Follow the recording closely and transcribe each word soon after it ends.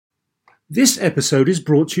This episode is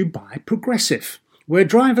brought to you by Progressive, where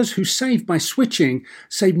drivers who save by switching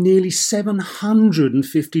save nearly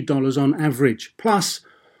 $750 on average. Plus,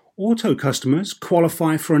 auto customers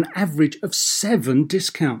qualify for an average of 7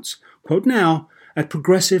 discounts. Quote now at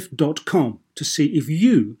progressive.com to see if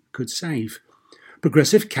you could save.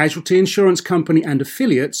 Progressive Casualty Insurance Company and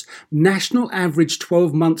affiliates, national average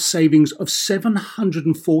 12-month savings of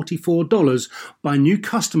 $744 by new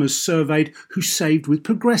customers surveyed who saved with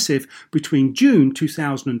Progressive between June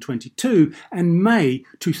 2022 and May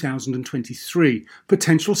 2023.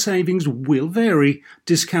 Potential savings will vary.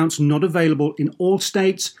 Discounts not available in all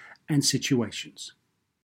states and situations.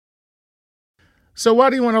 So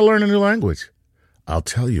why do you want to learn a new language? I'll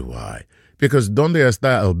tell you why. Because ¿Dónde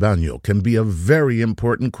está el baño? Can be a very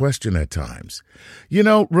important question at times. You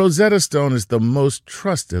know, Rosetta Stone is the most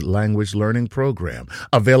trusted language learning program,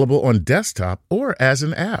 available on desktop or as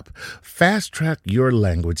an app. Fast-track your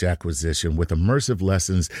language acquisition with immersive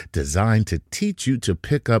lessons designed to teach you to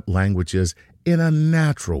pick up languages in a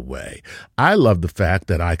natural way. I love the fact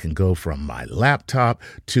that I can go from my laptop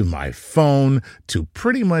to my phone to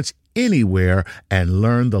pretty much anywhere and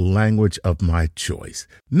learn the language of my choice.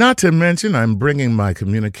 Not to mention, I'm bringing my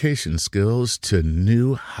communication skills to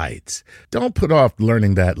new heights. Don't put off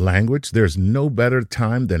learning that language. There's no better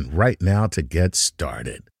time than right now to get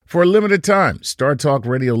started. For a limited time, StarTalk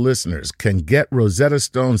radio listeners can get Rosetta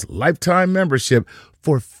Stone's lifetime membership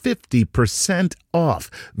for 50% off.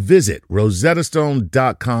 Visit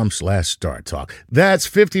rosettastone.com/StarTalk. That's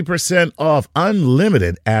 50% off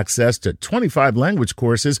unlimited access to 25 language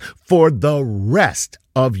courses for the rest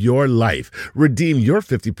of your life. Redeem your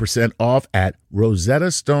 50% off at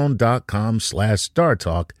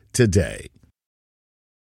rosettastone.com/StarTalk today.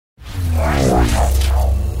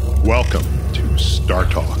 Welcome to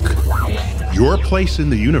StarTalk, your place in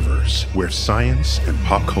the universe where science and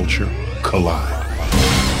pop culture collide.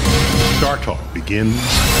 StarTalk begins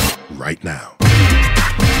right now.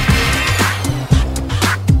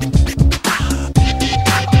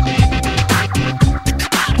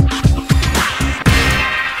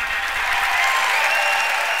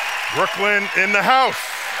 Brooklyn in the house.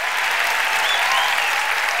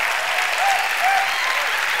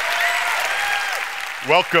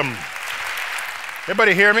 Welcome.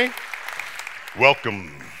 Everybody hear me?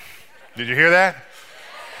 Welcome. Did you hear that?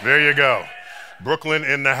 There you go. Brooklyn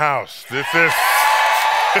in the house. This is...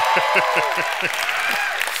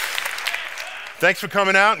 Thanks for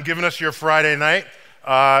coming out and giving us your Friday night.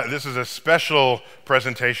 This is a special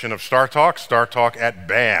presentation of StarTalk at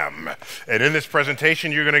BAM. And in this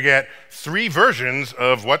presentation, you're going to get 3 versions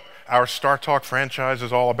of what our StarTalk franchise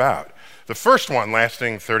is all about. The first one,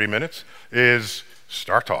 lasting 30 minutes, is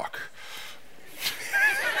StarTalk.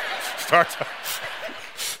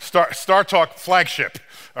 StarTalk flagship,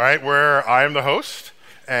 all right, where I am the host,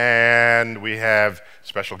 and we have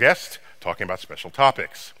special guests talking about special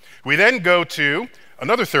topics. We then go to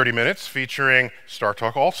another 30 minutes featuring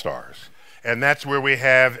StarTalk All-Stars, and that's where we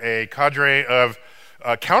have a cadre of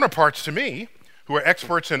counterparts to me who are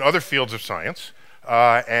experts in other fields of science,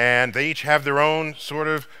 and they each have their own sort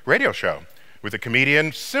of radio show with a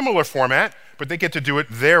comedian, similar format, but they get to do it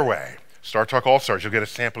their way. StarTalk All-Stars, you'll get a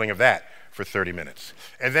sampling of that for 30 minutes.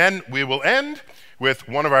 And then we will end with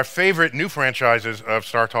one of our favorite new franchises of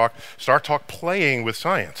StarTalk Playing with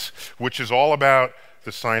Science, which is all about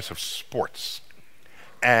the science of sports.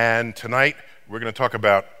 And tonight, we're going to talk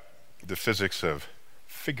about the physics of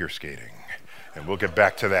figure skating. And we'll get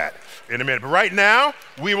back to that in a minute. But right now,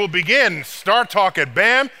 we will begin StarTalk at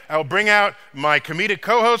BAM. I'll bring out my comedic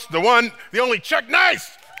co-host, the one, the only Chuck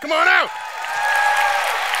Nice. Come on out.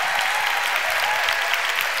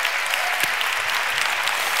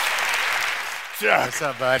 Chuck. What's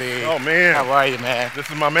up, buddy? Oh, man. How are you, man? This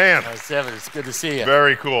is my man. It's good to see you.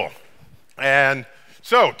 Very cool. And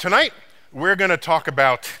so tonight, we're going to talk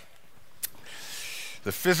about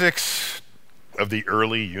the physics of the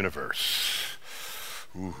early universe.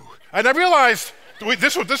 Ooh. And I realized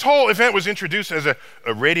this whole event was introduced as a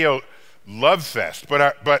radio love fest,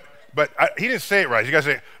 but he didn't say it right. You got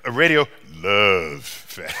to say a radio love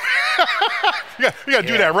fest. you got to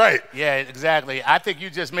do that right. Yeah, exactly. I think you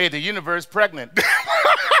just made the universe pregnant.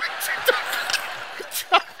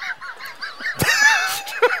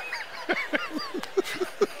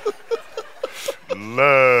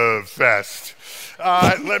 Love fest.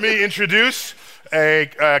 Let me introduce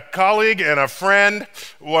a colleague and a friend,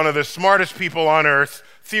 one of the smartest people on earth,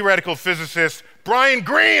 theoretical physicist, Brian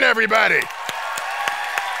Greene, everybody.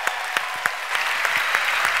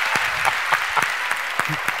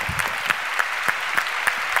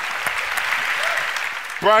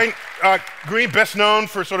 Brian, Green, best known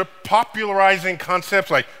for sort of popularizing concepts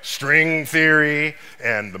like string theory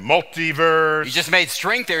and the multiverse. You just made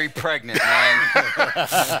string theory pregnant, man.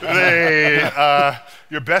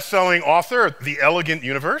 Your best-selling author, The Elegant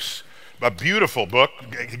Universe, a beautiful book.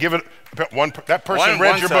 Give it one. That person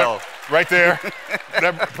read your book right there.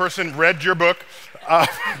 That person read your book.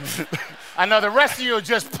 I know the rest of you are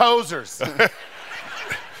just posers.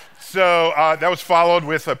 So that was followed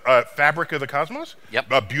with Fabric of the Cosmos,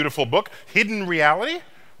 a beautiful book. Hidden Reality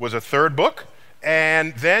was a third book.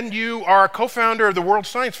 And then you are a co-founder of the World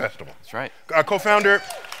Science Festival. That's right. Co-founder.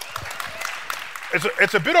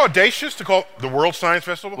 It's a bit audacious to call it the World Science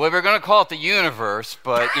Festival. Well, we're going to call it the universe,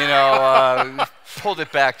 but, pulled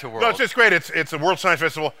it back to world. No, it's just great. It's a World Science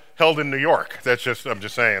Festival held in New York. I'm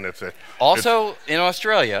just saying. Also in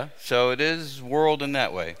Australia, so it is world in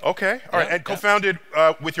that way. Okay, all right. And co-founded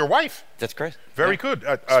with your wife. That's great. Very good.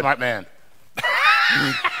 Smart man.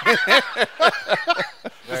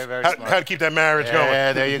 Very, very smart. How to keep that marriage going.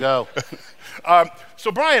 Yeah, there you go.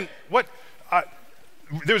 So, Brian,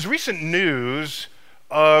 there was recent news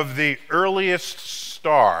of the earliest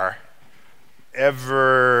star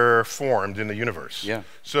ever formed in the universe. Yeah.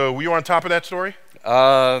 So were you on top of that story?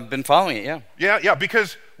 Been following it, yeah. Yeah,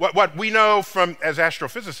 because what we know as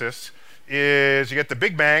astrophysicists is you get the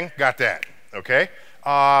Big Bang, got that, okay?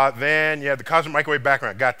 Then you have the cosmic microwave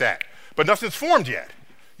background, got that. But nothing's formed yet.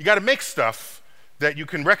 You got to make stuff that you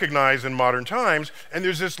can recognize in modern times, and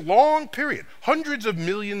there's this long period, hundreds of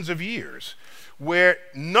millions of years, where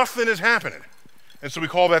nothing is happening. And so we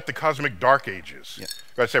call that the cosmic dark ages. Yeah.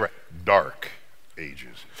 Got to say right, dark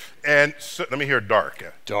ages. And so, let me hear dark.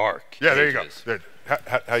 Yeah. Dark. Yeah, there ages. you go.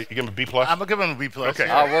 How you give him a B plus? I'm gonna give him a B plus. Okay.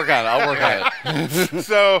 I'll work on it.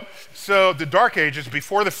 So the dark ages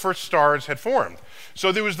before the first stars had formed.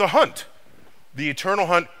 So there was the hunt, the eternal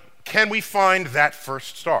hunt. Can we find that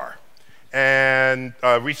first star? And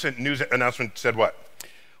a recent news announcement said what?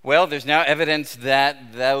 Well, there's now evidence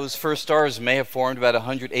that those first stars may have formed about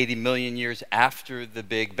 180 million years after the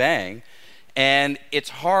Big Bang. And it's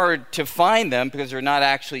hard to find them because they're not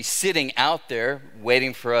actually sitting out there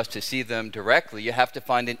waiting for us to see them directly. You have to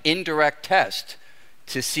find an indirect test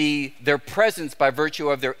to see their presence by virtue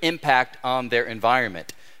of their impact on their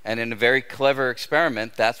environment. And in a very clever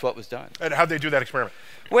experiment, that's what was done. And how'd they do that experiment?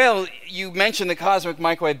 Well, you mentioned the cosmic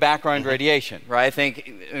microwave background radiation, right?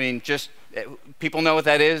 Just people know what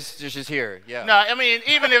that is. This is here. Yeah. No,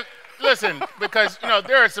 even if, listen, because,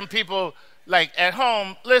 there are some people like at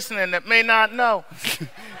home listening that may not know.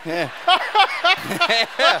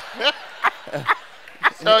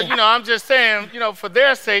 So, I'm just saying, for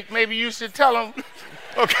their sake, maybe you should tell them.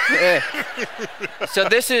 Okay. So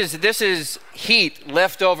this is heat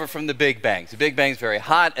left over from the Big Bang. The Big Bang's very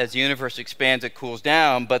hot. As the universe expands, it cools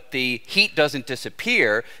down, but the heat doesn't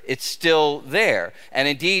disappear. It's still there. And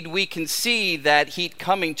indeed, we can see that heat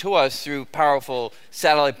coming to us through powerful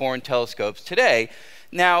satellite-borne telescopes today.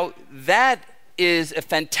 Now, that is a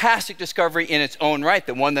fantastic discovery in its own right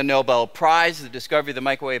that won the Nobel Prize, the discovery of the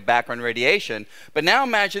microwave background radiation. But now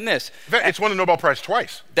imagine this. In fact, it's won the Nobel Prize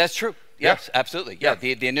twice. That's true. Yes, absolutely. Yeah,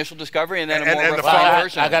 the initial discovery and then a more the refined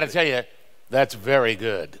version. I got to tell you, that's very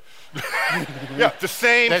good. Yeah, the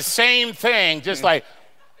same thing, just like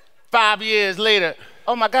 5 years later.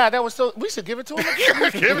 Oh my God, that was so. We should give it to him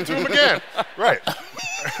again. Give it to him again. Right.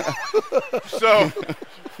 So,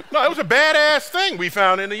 no, it was a badass thing we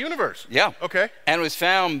found in the universe. Yeah. Okay. And it was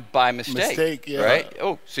found by mistake. Mistake, yeah. Right?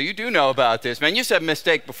 Oh, so you do know about this, man. You said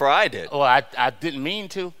mistake before I did. Oh, I didn't mean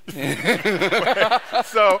to.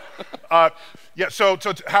 So, how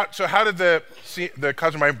did the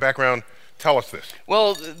cosmic background tell us this?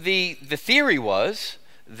 Well, the theory was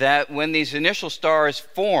that when these initial stars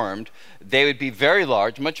formed, they would be very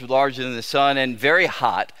large, much larger than the sun, and very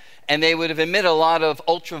hot, and they would have emitted a lot of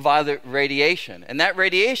ultraviolet radiation. And that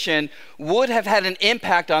radiation would have had an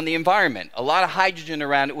impact on the environment. A lot of hydrogen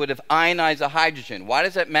around it would have ionized the hydrogen. Why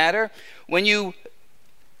does that matter? When you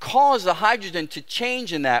cause the hydrogen to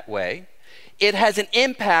change in that way, it has an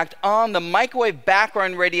impact on the microwave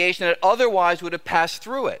background radiation that otherwise would have passed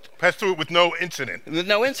through it. Passed through it with no incident. With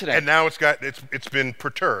no incident. And now it's been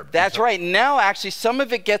perturbed. That's right. Now, actually, some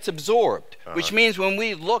of it gets absorbed, which means when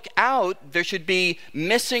we look out, there should be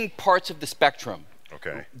missing parts of the spectrum.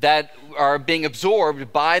 Okay. That are being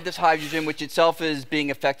absorbed by this hydrogen, which itself is being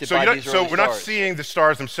affected by these early So we're not stars. seeing the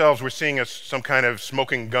stars themselves. We're seeing some kind of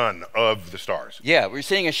smoking gun of the stars. Yeah, we're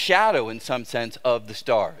seeing a shadow, in some sense, of the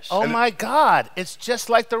stars. Oh my God! It's just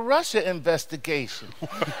like the Russia investigation.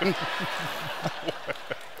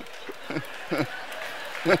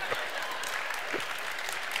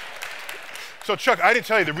 So Chuck, I didn't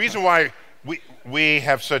tell you the reason why we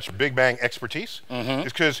have such Big Bang expertise is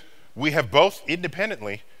because we have both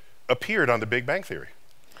independently appeared on the Big Bang Theory.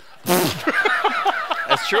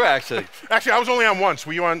 That's true, actually. Actually, I was only on once.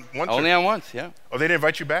 Were you on once? Only on once, yeah. Oh, they didn't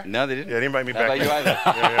invite you back? No, they didn't. Yeah, they didn't invite me Not back. about you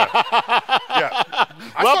either. Yeah.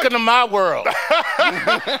 Welcome to my world. But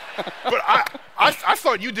I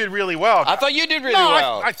thought you did really well. I thought you did really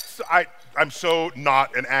well. I'm so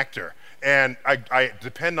not an actor. And I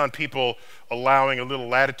depend on people allowing a little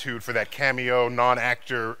latitude for that cameo,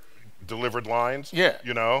 non-actor delivered lines. Yeah.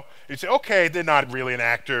 You know? You say, okay, they're not really an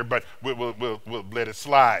actor, but we'll let it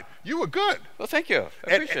slide. You were good. Well, thank you.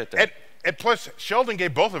 I appreciate that. And plus, Sheldon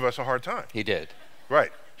gave both of us a hard time. He did.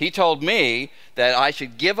 Right. He told me that I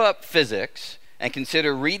should give up physics and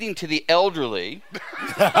consider reading to the elderly.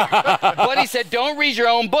 But he said, don't read your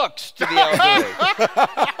own books to the elderly.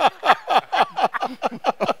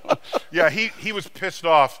 Yeah, he was pissed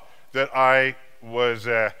off that I was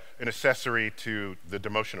an accessory to the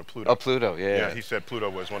demotion of Pluto. Oh, Pluto, yeah. Yeah, he said Pluto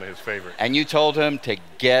was one of his favorites. And you told him to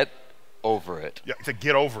get over it. Yeah, to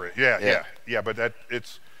get over it. Yeah. Yeah. But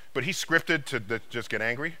but he scripted to just get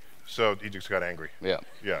angry, so he just got angry. Yeah.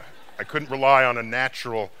 Yeah. I couldn't rely on a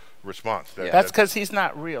natural response. That's because he's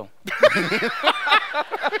not real.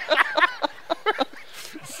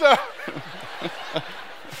 So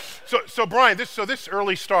Brian, this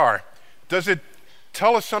early star, does it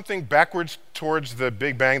tell us something backwards towards the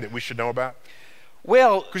Big Bang that we should know about?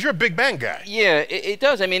 Well, Because you're a Big Bang guy. yeah, it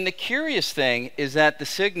does. I mean, the curious thing is that the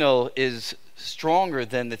signal is stronger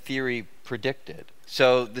than the theory predicted.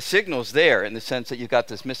 So the signal's there in the sense that you've got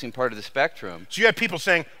this missing part of the spectrum. So you had people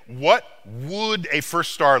saying, what would a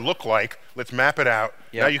first star look like? Let's map it out.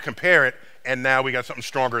 Yep. Now you compare it, and now we got something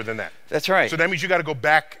stronger than that. That's right. So that means you got to go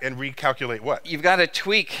back and recalculate what? You've got to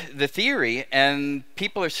tweak the theory, and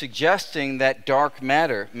people are suggesting that dark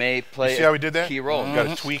matter may play See how we did that? key role. You got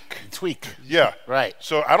to tweak. Tweak. Yeah. Right.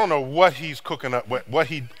 So I don't know what he's cooking up, what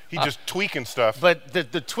he just tweaking stuff. But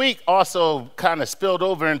the tweak also kind of spilled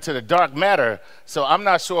over into the dark matter, so I'm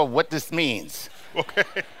not sure what this means. Okay.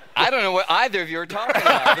 I don't know what either of you are talking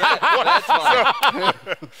about. That's fine.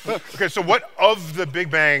 Okay, so what of the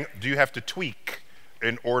Big Bang do you have to tweak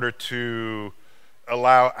in order to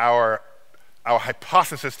allow our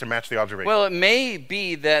hypothesis to match the observation? Well, it may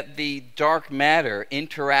be that the dark matter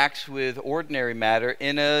interacts with ordinary matter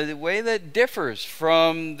in a way that differs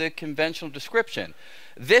from the conventional description.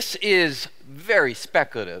 This is very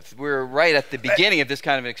speculative. We're right at the beginning of this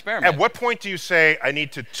kind of an experiment. At what point do you say, I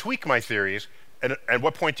need to tweak my theories? And at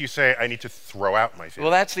what point do you say, I need to throw out my theories? Well,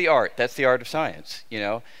 that's the art. That's the art of science, you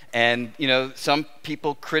know. And, you know, some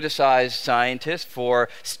people criticize scientists for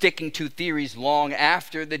sticking to theories long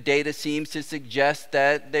after the data seems to suggest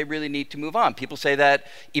that they really need to move on. People say that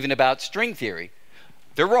even about string theory.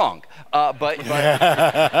 They're wrong. But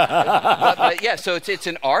yeah, so it's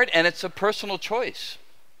an art and it's a personal choice.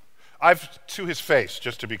 To his face,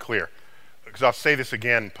 just to be clear, because I'll say this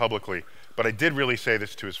again publicly, but I did really say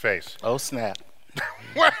this to his face. Oh, snap.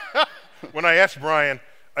 When I asked Brian,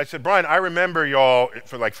 I said, Brian, I remember y'all,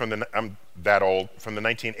 I'm that old, from the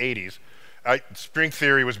 1980s. String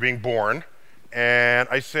theory was being born, and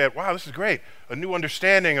I said, wow, this is great. A new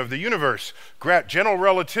understanding of the universe. General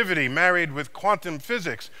relativity married with quantum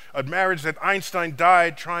physics. A marriage that Einstein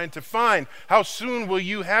died trying to find. How soon will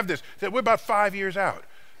you have this? That we're about 5 years out.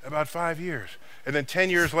 About 5 years. And then 10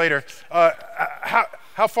 years later,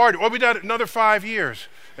 how far? Well, we got another 5 years.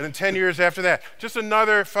 And then 10 years after that, just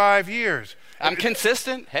another 5 years. I'm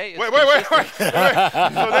consistent. Hey, Wait.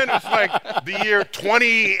 So then it's like the year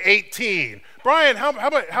 2018. Brian, how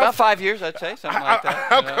about 5 years, I'd say, something like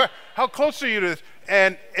that. How close are you to this?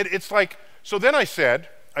 And it's like, so then I said,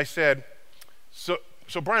 so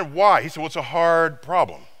Brian, why? He said, well, it's a hard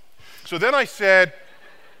problem. So then I said,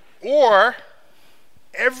 or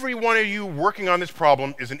every one of you working on this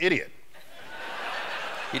problem is an idiot.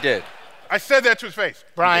 He did. I said that to his face.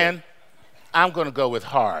 Brian, I'm going to go with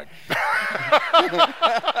hard.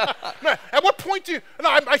 No, at what point do you,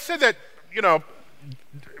 no, I said that, you know,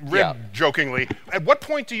 jokingly. At what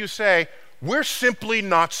point do you say, we're simply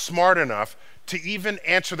not smart enough to even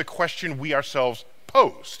answer the question we ourselves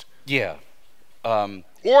posed? Yeah.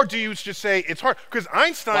 Or do you just say it's hard? Because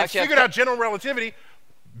Einstein figured out general relativity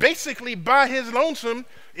basically by his lonesome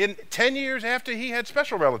in 10 years after he had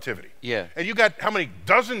special relativity. Yeah. And you got how many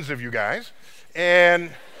dozens of you guys?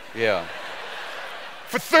 And yeah.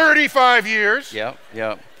 For 35 years. Yeah.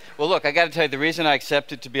 Well, look, I got to tell you, the reason I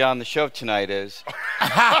accepted to be on the show tonight is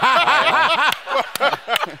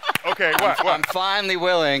okay, what? I'm finally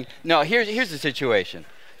willing. No, here's the situation.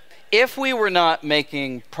 If we were not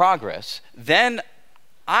making progress, then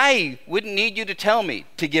I wouldn't need you to tell me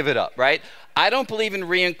to give it up, right? I don't believe in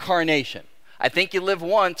reincarnation. I think you live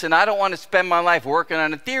once, and I don't want to spend my life working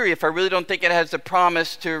on a theory if I really don't think it has the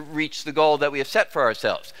promise to reach the goal that we have set for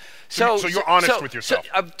ourselves. So you're honest with yourself.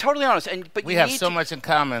 I'm totally honest. But we have so much in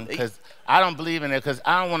common because I don't believe in it because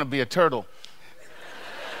I don't want to be a turtle.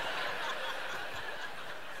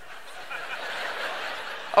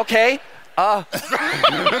 Okay. No,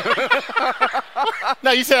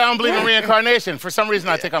 you said I don't believe in reincarnation. For some reason,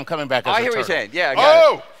 I think I'm coming back as a turtle. I hear what you're saying. Yeah, I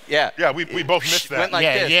got it. Yeah. Yeah, we both missed that. Went like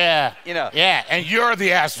this. Yeah. You know. Yeah, and you're the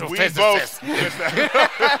astrophysicist. We both missed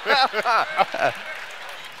that.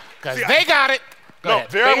 Because they got it. Go ahead.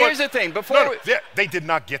 But here's the thing. Before they did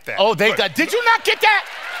not get that. Oh, they got. Did you not get that?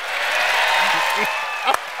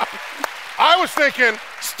 I was thinking.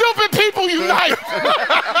 Stupid people unite.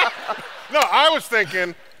 No, I was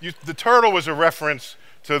thinking the turtle was a reference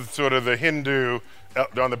to sort of the Hindu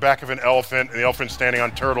on the back of an elephant, and the elephant standing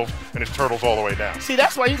on turtles, and it's turtles all the way down. See,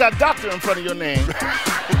 that's why you got doctor in front of your name.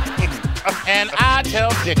 And I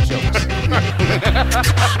tell dick jokes.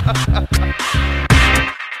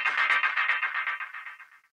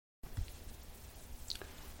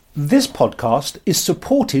 This podcast is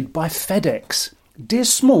supported by FedEx. Dear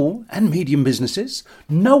small and medium businesses,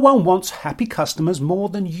 no one wants happy customers more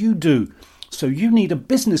than you do. So you need a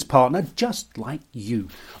business partner just like you,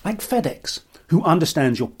 like FedEx, who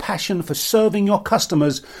understands your passion for serving your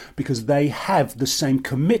customers because they have the same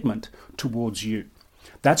commitment towards you.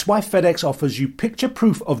 That's why FedEx offers you picture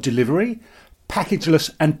proof of delivery,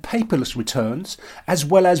 packageless and paperless returns, as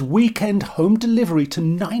well as weekend home delivery to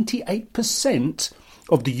 98%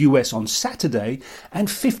 of the US on Saturday and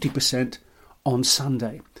 50% on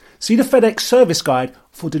Sunday. See the FedEx service guide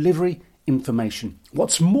for delivery information.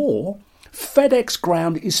 What's more, FedEx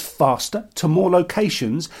Ground is faster to more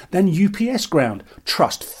locations than UPS Ground.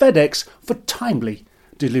 Trust FedEx for timely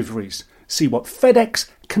deliveries. See what FedEx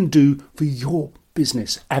can do for your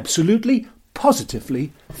business. Absolutely,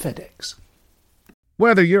 positively FedEx.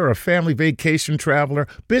 Whether you're a family vacation traveler,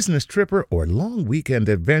 business tripper, or long weekend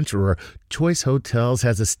adventurer, Choice Hotels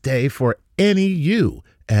has a stay for any you.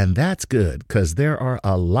 And that's good, because there are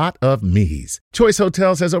a lot of me's. Choice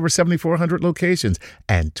Hotels has over 7,400 locations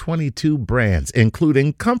and 22 brands,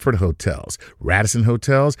 including Comfort Hotels, Radisson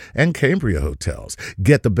Hotels, and Cambria Hotels.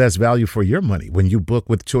 Get the best value for your money when you book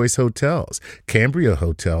with Choice Hotels. Cambria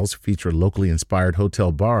Hotels feature locally inspired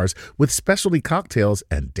hotel bars with specialty cocktails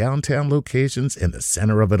and downtown locations in the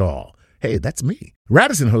center of it all. Hey, that's me.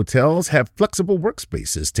 Radisson Hotels have flexible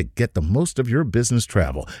workspaces to get the most of your business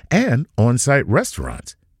travel and on-site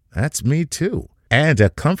restaurants. That's me too. And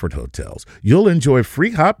at Comfort Hotels, you'll enjoy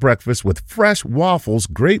free hot breakfast with fresh waffles,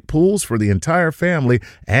 great pools for the entire family,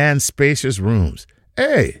 and spacious rooms.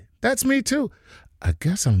 Hey, that's me too. I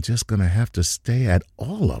guess I'm just going to have to stay at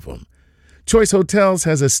all of them. Choice Hotels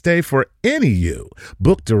has a stay for any you.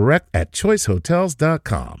 Book direct at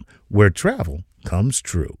choicehotels.com, where travel comes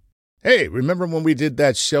true. Hey, remember when we did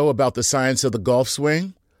that show about the science of the golf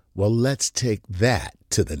swing? Well, let's take that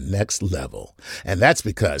to the next level. And that's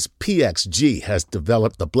because PXG has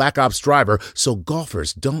developed the Black Ops driver so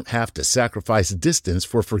golfers don't have to sacrifice distance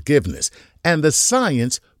for forgiveness. And the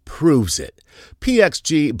science proves it.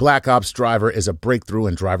 PXG Black Ops driver is a breakthrough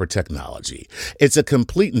in driver technology. It's a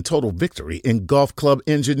complete and total victory in golf club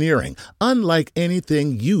engineering, unlike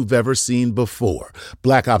anything you've ever seen before.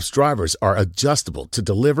 Black Ops drivers are adjustable to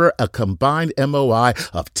deliver a combined MOI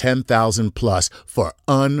of 10,000 plus for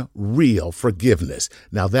unreal forgiveness.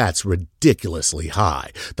 Now that's ridiculously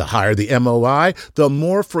high. The higher the MOI, the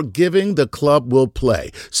more forgiving the club will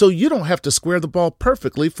play. So you don't have to square the ball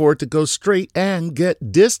perfectly for it to go straight and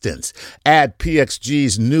get distance. Add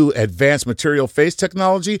PXG's new advanced material face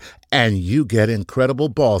technology, and you get incredible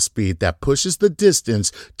ball speed that pushes the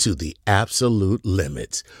distance to the absolute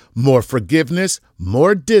limits. More forgiveness,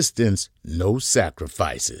 more distance, no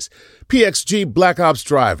sacrifices. PXG Black Ops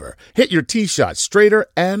driver. Hit your tee shot straighter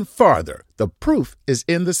and farther. The proof is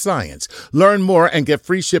in the science. Learn more and get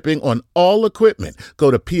free shipping on all equipment.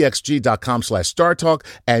 Go to pxg.com/StarTalk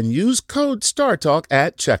and use code StarTalk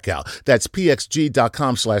at checkout. That's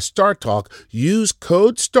pxg.com/StarTalk. Use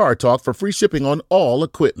code StarTalk for free shipping on all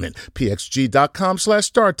equipment.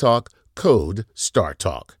 pxg.com/StarTalk, code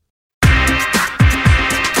StarTalk.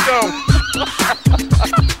 So,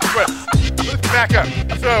 let's back up.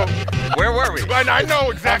 So, where were we? I know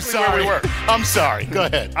exactly where we were. I'm sorry. Go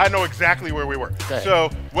ahead. I know exactly where we were. So,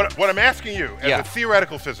 what I'm asking you, as a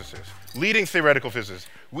theoretical physicist, leading theoretical physicist,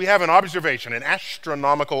 we have an observation, an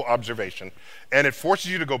astronomical observation, and it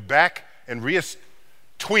forces you to go back and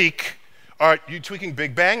tweak. Are you tweaking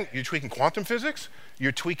Big Bang? You tweaking quantum physics?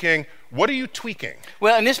 you're tweaking. What are you tweaking?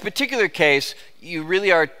 Well, in this particular case, you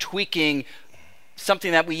really are tweaking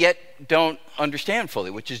something that we yet don't understand fully,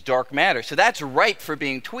 which is dark matter. So that's ripe for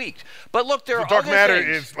being tweaked. But look, there are dark other matter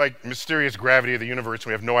things. is like mysterious gravity of the universe.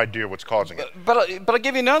 We have no idea what's causing it. But I'll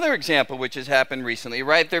give you another example, which has happened recently,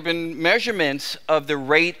 right? There have been measurements of the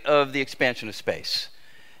rate of the expansion of space.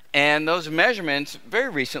 And those measurements, very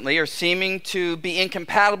recently, are seeming to be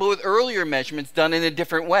incompatible with earlier measurements done in a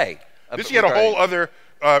different way. This yet a whole other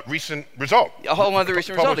recent result. A whole other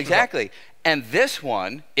recent result, Published exactly. And this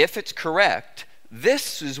one, if it's correct,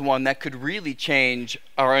 this is one that could really change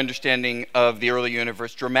our understanding of the early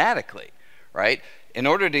universe dramatically, right? In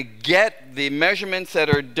order to get the measurements that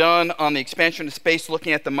are done on the expansion of space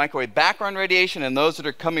looking at the microwave background radiation and those that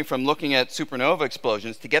are coming from looking at supernova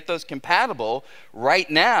explosions, to get those compatible right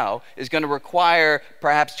now is going to require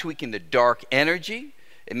perhaps tweaking the dark energy.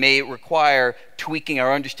 It may require tweaking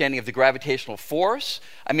our understanding of the gravitational force.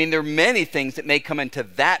 I mean, there are many things that may come into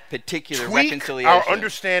that particular reconciliation. Our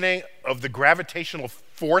understanding of the gravitational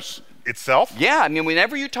force itself? Yeah, I mean,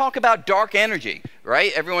 whenever you talk about dark energy,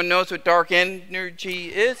 right? Everyone knows what dark energy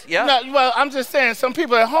is? Yeah? No, well, I'm just saying, some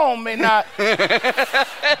people at home may not.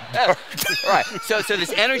 Right. So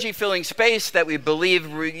this energy filling space that we believe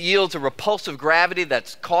yields a repulsive gravity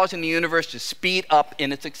that's causing the universe to speed up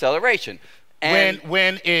in its acceleration. And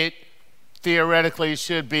when it theoretically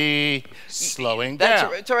should be slowing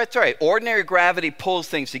down. That's right. Ordinary gravity pulls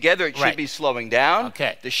things together. It should be slowing down.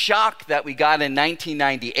 Okay. The shock that we got in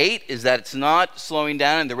 1998 is that it's not slowing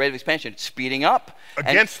down in the rate of expansion. It's speeding up.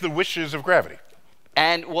 Against the wishes of gravity.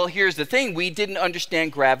 And, well, here's the thing. We didn't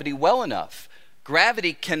understand gravity well enough.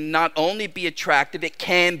 Gravity can not only be attractive, it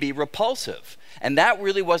can be repulsive. And that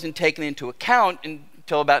really wasn't taken into account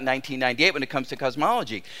until about 1998 when it comes to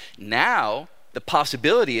cosmology. Now, the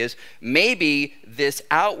possibility is maybe this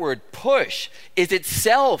outward push is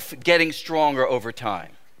itself getting stronger over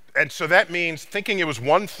time. And so that means thinking it was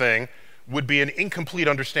one thing would be an incomplete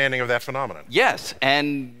understanding of that phenomenon. Yes,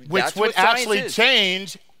 and which that's would what science actually is.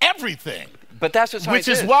 Change everything. But that's what science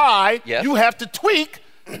Which is why Yes. you have to tweak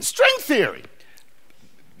string theory.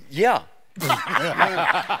 Yeah. All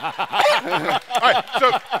right,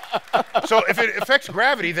 so if it affects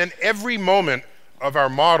gravity, then every moment of our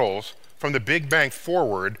models from the Big Bang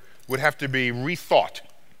forward would have to be rethought,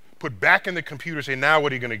 put back in the computer, say, now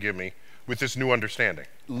what are you going to give me with this new understanding?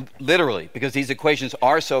 Literally, because these equations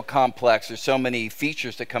are so complex, there's so many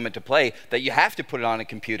features that come into play that you have to put it on a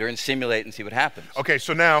computer and simulate and see what happens. Okay,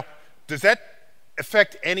 so now, does that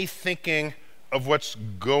affect any thinking of what's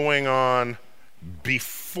going on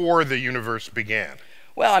before the universe began?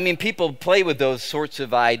 Well, I mean, people play with those sorts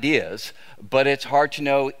of ideas, but it's hard to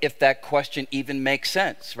know if that question even makes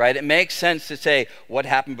sense, right? It makes sense to say what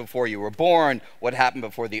happened before you were born, what happened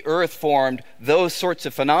before the Earth formed. Those sorts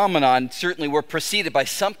of phenomenon certainly were preceded by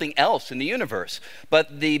something else in the universe.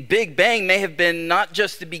 But the Big Bang may have been not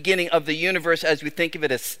just the beginning of the universe as we think of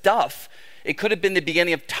it as stuff. It could have been the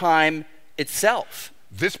beginning of time itself.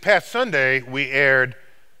 This past Sunday, we aired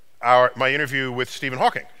my interview with Stephen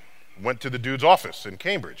Hawking. Went to the dude's office in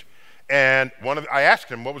Cambridge. And I asked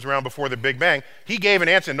him what was around before the Big Bang. He gave an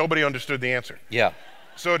answer, and nobody understood the answer. Yeah.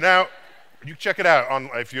 So now, you check it out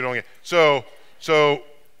if you don't get. So I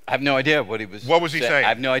have no idea what he was. What was he saying? I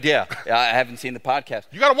have no idea. I haven't seen the podcast.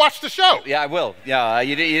 You got to watch the show. Yeah, I will. Yeah,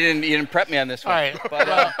 you didn't prep me on this one. All right. But,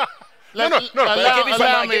 Allow me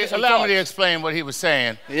to thoughts. explain what he was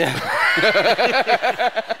saying. Yeah.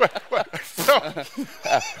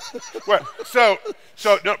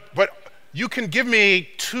 But you can give me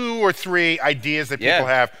 2 or 3 ideas that people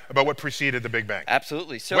have about what preceded the Big Bang.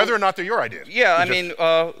 Absolutely. So whether or not they're your ideas. Yeah, I mean,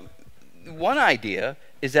 one idea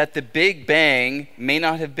is that the Big Bang may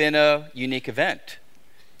not have been a unique event.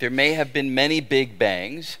 There may have been many Big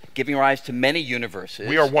Bangs giving rise to many universes.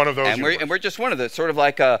 We are one of those and we're just one of those, sort of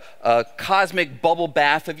like a cosmic bubble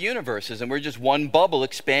bath of universes, and we're just one bubble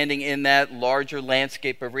expanding in that larger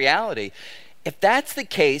landscape of reality. If that's the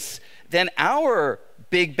case, then our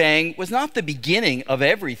Big Bang was not the beginning of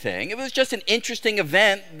everything. It was just an interesting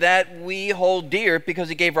event that we hold dear because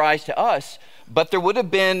it gave rise to us. But there would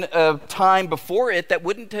have been a time before it that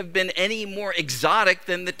wouldn't have been any more exotic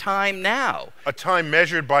than the time now. A time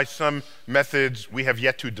measured by some methods we have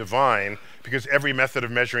yet to divine, because every method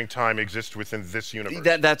of measuring time exists within this universe.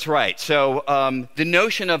 That's right. So the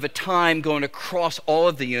notion of a time going across all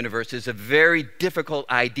of the universe is a very difficult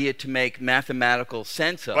idea to make mathematical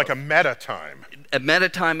sense of. Like a meta-time. A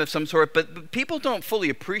meta-time of some sort, but people don't fully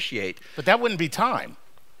appreciate. But that wouldn't be time.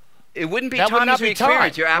 It wouldn't be That would time not as we be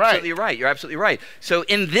experience. time. You're absolutely right. You're absolutely right. So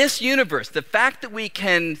in this universe, the fact that we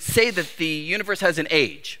can say that the universe has an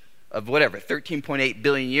age, of whatever, 13.8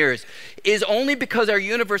 billion years, is only because our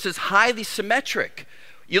universe is highly symmetric.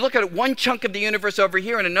 You look at one chunk of the universe over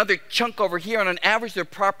here and another chunk over here, and on average, their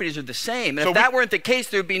properties are the same. And if that weren't the case,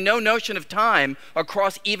 there would be no notion of time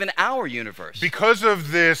across even our universe. Because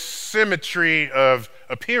of this symmetry of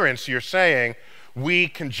appearance, you're saying we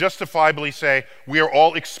can justifiably say we are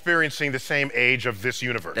all experiencing the same age of this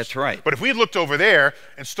universe. That's right. But if we looked over there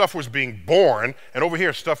and stuff was being born, and over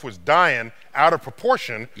here stuff was dying out of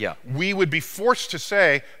proportion, we would be forced to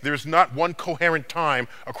say there's not one coherent time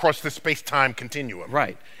across the space-time continuum.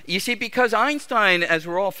 Right. You see, because Einstein, as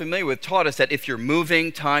we're all familiar with, taught us that if you're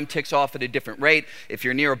moving, time ticks off at a different rate. If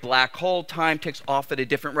you're near a black hole, time ticks off at a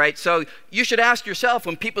different rate. So you should ask yourself,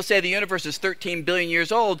 when people say the universe is 13 billion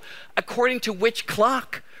years old, according to which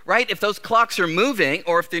clock? Right? If those clocks are moving,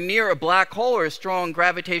 or if they're near a black hole or a strong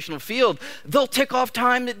gravitational field, they'll tick off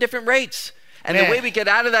time at different rates. And the way we get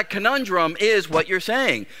out of that conundrum is what you're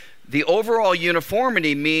saying. The overall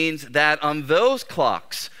uniformity means that on those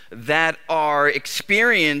clocks that are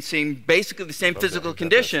experiencing basically the same physical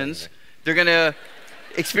conditions, they're going to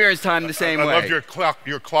experience time the same way. I love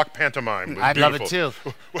your clock pantomime. I love it too.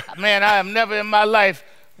 Man, I have never in my life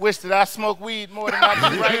wished that I smoke weed more than I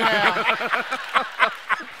do right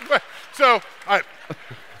now. So,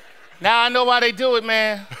 now I know why they do it,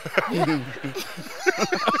 man.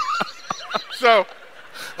 So,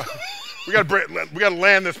 we got to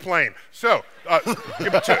land this plane. So,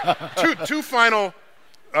 give me two final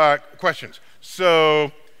questions.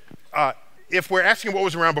 So, if we're asking what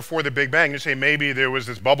was around before the Big Bang, you say maybe there was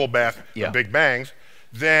this bubble bath of Big Bangs,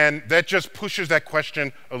 then that just pushes that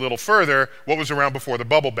question a little further. What was around before the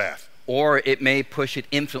bubble bath? Or it may push it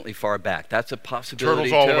infinitely far back. That's a possibility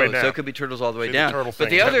turtles all the way down. So it could be turtles all the way down. But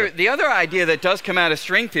the other idea that does come out of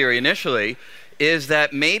string theory initially is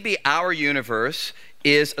that maybe our universe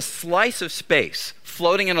is a slice of space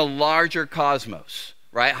floating in a larger cosmos,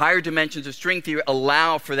 right? Higher dimensions of string theory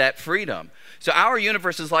allow for that freedom. So our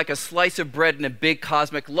universe is like a slice of bread in a big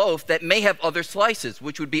cosmic loaf that may have other slices,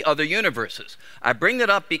 which would be other universes. I bring that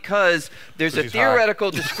up because there's a theoretical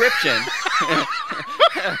description.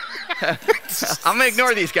 I'm going to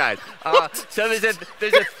ignore these guys. So there's a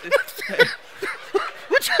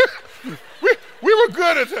we were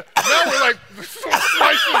good at it. Now we're like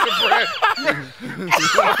slices of bread.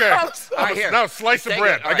 Okay. All right, here. Now slice of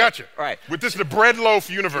bread. I got you. All right. With this, the bread loaf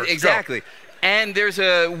universe. Exactly. Go. And there's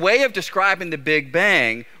a way of describing the Big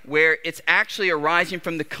Bang where it's actually arising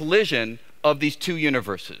from the collision of these two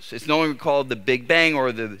universes. It's no longer called the Big Bang, or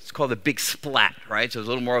it's called the Big Splat, right? So it's a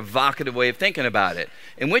little more evocative way of thinking about it.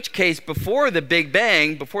 In which case, before the Big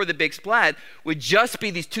Bang, before the Big Splat, would just be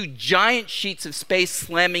these two giant sheets of space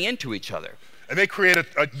slamming into each other. And they create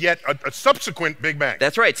a subsequent Big Bang.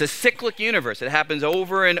 That's right. It's a cyclic universe. It happens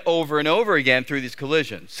over and over and over again through these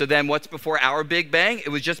collisions. So then what's before our Big Bang? It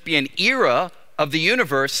would just be an era of the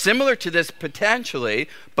universe similar to this potentially,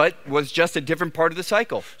 but was just a different part of the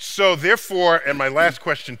cycle. So therefore, and my last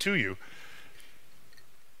question to you,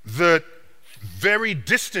 the very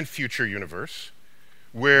distant future universe,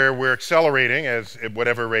 where we're accelerating at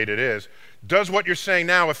whatever rate it is, does what you're saying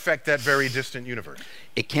now affect that very distant universe?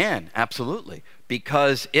 It can, absolutely.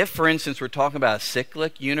 Because if, for instance, we're talking about a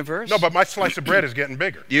cyclic universe... No, but my slice of bread is getting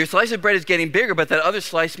bigger. Your slice of bread is getting bigger, but that other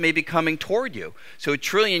slice may be coming toward you. So 1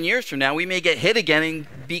 trillion years from now, we may get hit again and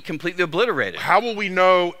be completely obliterated. How will we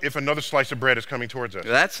know if another slice of bread is coming towards us?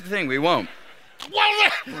 That's the thing, we won't.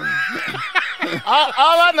 all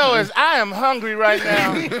I know is I am hungry right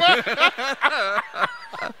now.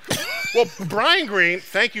 Well, Brian Green,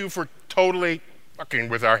 thank you for totally fucking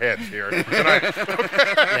with our heads here tonight.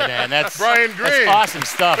 Yeah, man, that's Brian Green. That's awesome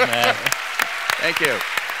stuff, man. Thank you.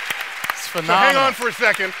 It's phenomenal. So hang on for a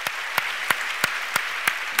second.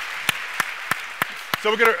 So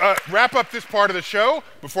we're going to wrap up this part of the show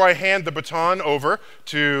before I hand the baton over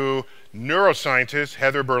to neuroscientist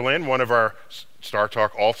Heather Berlin, one of our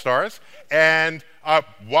StarTalk All-Stars. And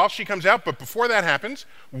while she comes out, but before that happens,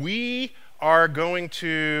 we are going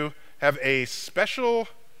to have a special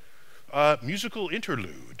musical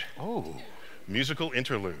interlude. Oh. Musical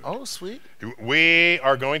interlude. Oh, sweet. We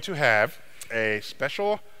are going to have a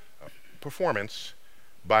special performance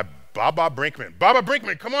by Baba Brinkman. Baba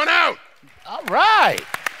Brinkman, come on out! All right.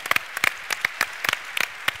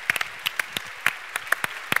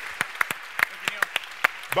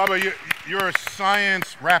 Baba, you're a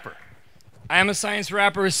science rapper. I am a science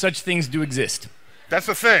rapper. Such things do exist. That's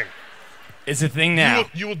the thing. It's a thing now.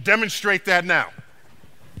 You will demonstrate that now.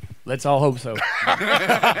 Let's all hope so. Baba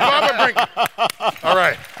Brinkman. All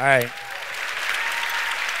right. All right.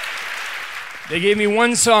 They gave me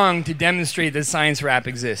one song to demonstrate that science rap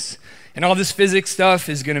exists. And all this physics stuff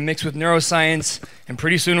is going to mix with neuroscience, and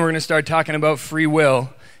pretty soon we're going to start talking about free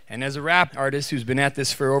will. And as a rap artist who's been at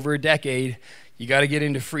this for over a decade, you got to get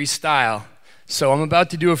into freestyle. So I'm about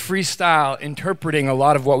to do a freestyle interpreting a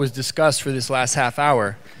lot of what was discussed for this last half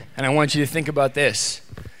hour. And I want you to think about this.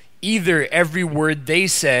 Either every word they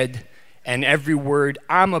said and every word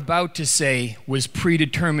I'm about to say was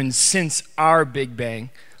predetermined since our Big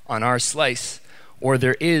Bang on our slice, or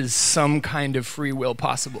there is some kind of free will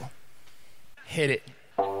possible. Hit it.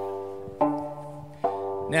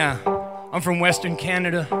 Now, I'm from Western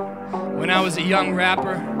Canada. When I was a young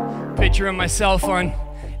rapper, picturing myself on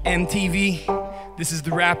MTV, this is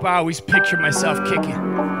the rap I always pictured myself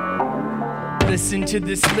kicking. Listen to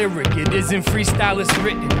this lyric, it isn't freestyle, it's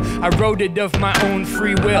written. I wrote it of my own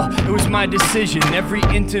free will, it was my decision. Every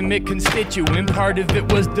intimate constituent, part of it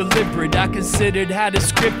was deliberate. I considered how to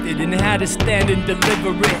script it and how to stand and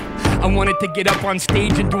deliver it. I wanted to get up on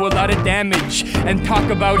stage and do a lot of damage and talk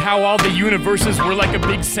about how all the universes were like a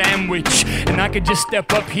big sandwich. And I could just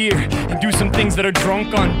step up here and do some things that are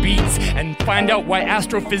drunk on beats and find out why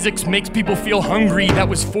astrophysics makes people feel hungry. That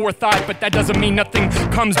was forethought, but that doesn't mean nothing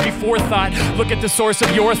comes before thought. Look at the source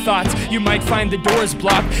of your thoughts. You might find the doors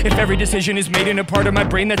blocked if every decision is made in a part of my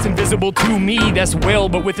brain that's invisible to me. That's will,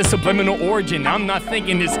 but with a subliminal origin. I'm not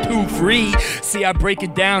thinking it's too free. See, I break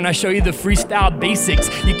it down. I show you the freestyle basics.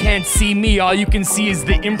 You can't see me, all you can see is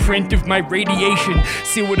the imprint of my radiation.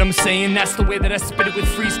 See what I'm saying? That's the way that I spit it with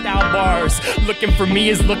freestyle bars. Looking for me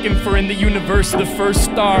is looking for in the universe the first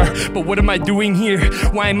star. But what am I doing here?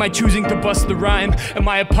 Why am I choosing to bust the rhyme? Am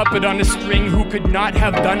I a puppet on a string who could not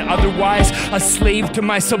have done otherwise? A slave to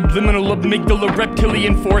my subliminal amygdala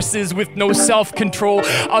reptilian forces with no self-control.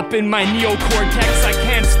 Up in my neocortex, I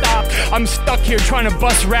can't stop. I'm stuck here trying to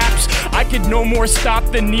bust raps. I could no more stop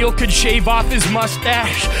than Neil could shave off his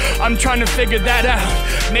mustache. I'm trying to figure that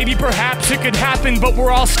out. Maybe perhaps it could happen, but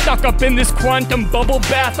we're all stuck up in this quantum bubble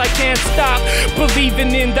bath. I can't stop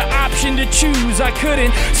believing in the option to choose. I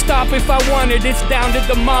couldn't stop if I wanted. It's down to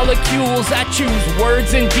the molecules. I choose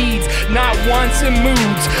words and deeds, not wants and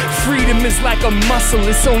moods. Freedom is like a muscle.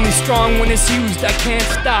 It's only strong when it's used. I can't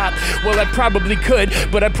stop. Well, I probably could,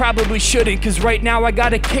 but I probably shouldn't, cause right now I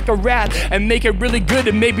gotta kick a rap and make it really good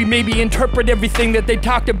and maybe interpret everything that they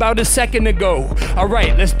talked about a second ago.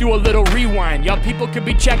 Alright, let's do a little rewind. Y'all people could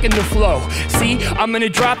be checking the flow. See, I'm gonna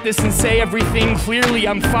drop this and say everything clearly.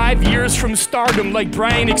 I'm 5 years from stardom, like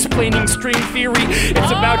Brian explaining string theory.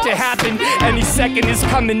 It's about to happen. Any second is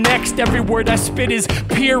coming next. Every word I spit is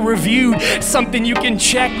peer-reviewed. Something you can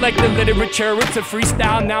check like the literature. It's a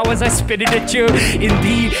freestyle now as I spit it at you.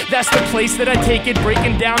 Indeed, that's the place that I take it,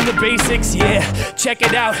 breaking down the basics. Yeah, check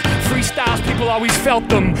it out. Freestyles, people always felt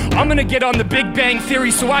them. I'm gonna get on the Big Bang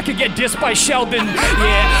Theory so I could get dissed by Sheldon.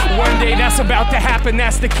 Yeah, one day that's about to happen,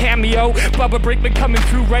 that's the cameo. Bubba Brickman coming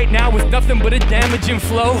through right now with nothing but a damaging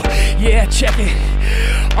flow. Yeah, check it.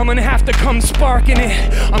 I'm gonna have to come sparking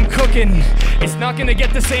it. I'm cooking. It's not gonna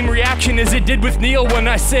get the same reaction as it did with Neil when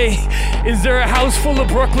I say, is there a house full of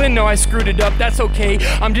Brooklyn? No, I screwed it up, that's okay.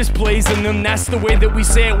 I'm just blazing them, that's the way that we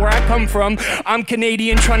say it where I come from. I'm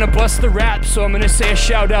Canadian trying to bust the rap, so I'm gonna say a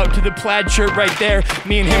shout out to the plaid shirt right there.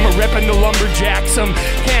 Me and him are repping the lumberjacks.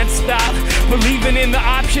 Can't stop believing in the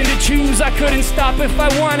option to choose. I couldn't stop if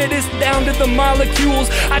I wanted. It's down to the molecules.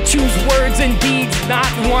 I choose words and deeds, not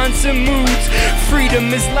wants and moods. Freedom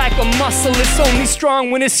is like a muscle. It's only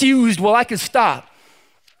strong when it's used. Well, I could stop.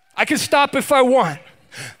 I could stop if I want.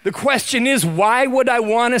 The question is, why would I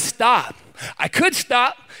want to stop? I could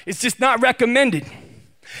stop. It's just not recommended.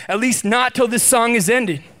 At least not till this song is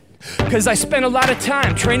ended. Cause I spent a lot of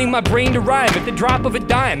time training my brain to rhyme at the drop of a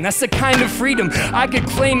dime. That's the kind of freedom I could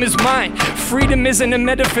claim as mine. Freedom isn't a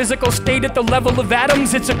metaphysical state at the level of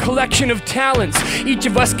atoms. It's a collection of talents each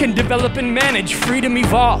of us can develop and manage. Freedom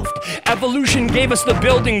evolved. Evolution gave us the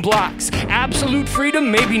building blocks. Absolute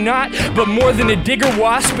freedom, maybe not, but more than a digger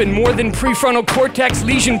wasp and more than prefrontal cortex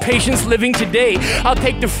lesion patients living today. I'll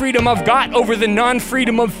take the freedom I've got over the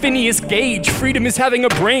non-freedom of Phineas Gage. Freedom is having a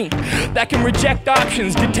brain that can reject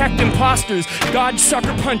options, detect imposters, dodge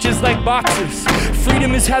sucker punches like boxers.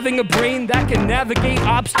 Freedom is having a brain that can navigate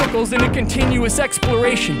obstacles in a continuous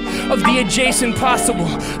exploration of the adjacent possible.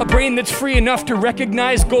 A brain that's free enough to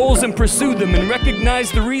recognize goals and pursue them and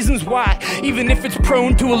recognize the reasons why, even if it's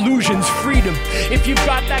prone to illusions. Freedom. If you've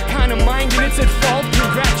got that kind of mind and it's at fault,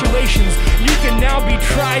 congratulations. You can now be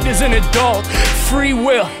tried as an adult. Free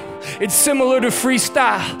will. It's similar to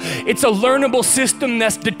freestyle. It's a learnable system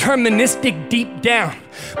that's deterministic deep down.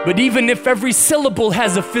 But even if every syllable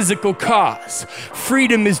has a physical cause,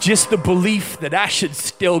 freedom is just the belief that I should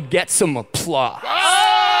still get some applause.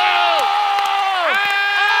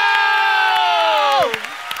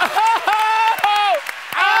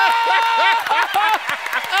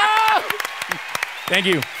 Thank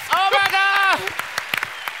you. Oh my God!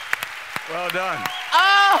 Well done.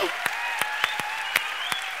 Oh!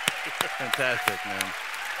 Fantastic, man.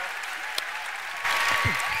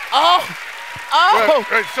 Oh! Oh!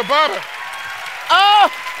 Right, so, Baba. Oh!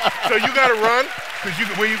 So you got to run?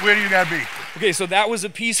 Because where do you got to be? Okay, so that was a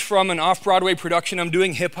piece from an off-Broadway production I'm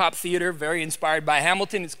doing, hip-hop theater, very inspired by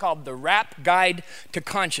Hamilton. It's called The Rap Guide to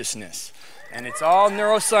Consciousness. And it's all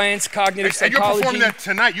neuroscience, cognitive psychology. And you're performing that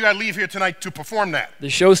tonight. You got to leave here tonight to perform that. The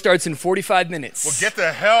show starts in 45 minutes. Well, get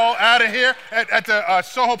the hell out of here at the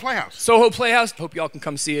Soho Playhouse. Soho Playhouse. Hope y'all can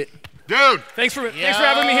come see it. Dude. Thanks for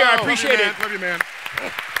having me here. I appreciate it. Love you, man.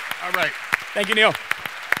 All right. Thank you, Neil.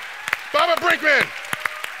 Baba Brinkman.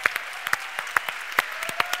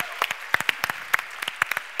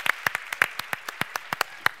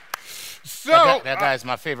 So that guy's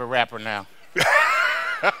my favorite rapper now.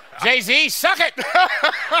 Jay-Z, suck it!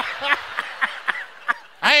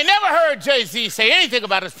 I ain't never heard Jay-Z say anything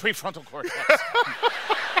about his prefrontal cortex.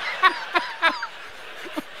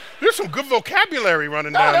 There's some good vocabulary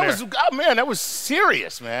running down there. That was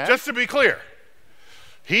serious, man. Just to be clear,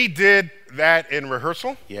 he did that in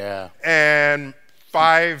rehearsal. Yeah. And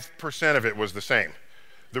 5% of it was the same.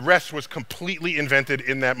 The rest was completely invented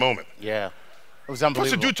in that moment. Yeah. It was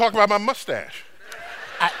unbelievable. Plus the dude talked about my mustache.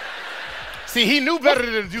 See, he knew better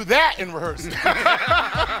than to do that in rehearsal.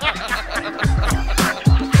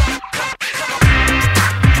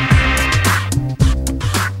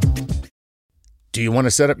 Do you want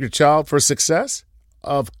to set up your child for success?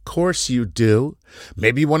 Of course you do.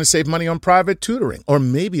 Maybe you want to save money on private tutoring, or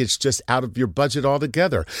maybe it's just out of your budget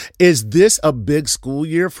altogether. Is this a big school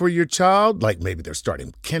year for your child? Like maybe they're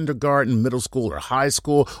starting kindergarten, middle school, or high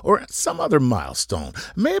school, or some other milestone.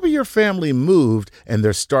 Maybe your family moved and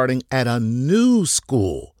they're starting at a new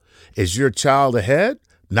school. Is your child ahead?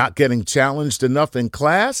 Not getting challenged enough in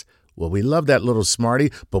class? Well, we love that little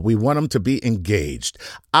smarty, but we want them to be engaged.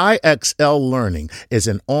 IXL Learning is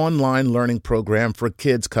an online learning program for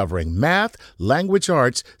kids covering math, language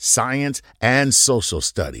arts, science, and social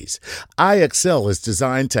studies. IXL is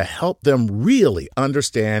designed to help them really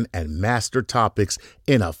understand and master topics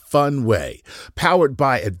in a fun way. Powered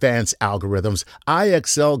by advanced algorithms,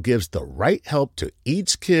 IXL gives the right help to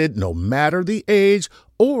each kid no matter the age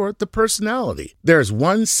or the personality. There's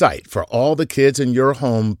one site for all the kids in your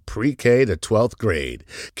home pre-K to 12th grade.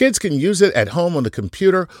 Kids can use it at home on the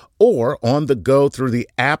computer or on the go through the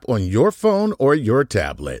app on your phone or your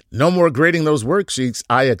tablet. No more grading those worksheets.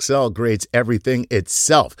 IXL grades everything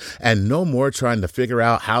itself. And no more trying to figure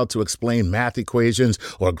out how to explain math equations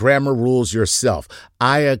or grammar rules yourself.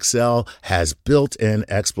 IXL has built-in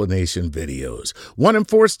explanation videos. 1 in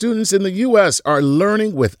 4 students in the U.S. are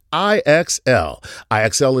learning with IXL.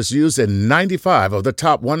 IXL is used in 95 of the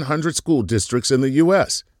top 100 school districts in the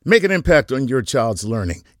U.S. Make an impact on your child's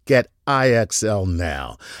learning. Get IXL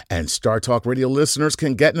now. And StarTalk Radio listeners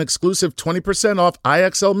can get an exclusive 20% off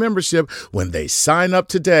IXL membership when they sign up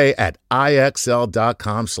today at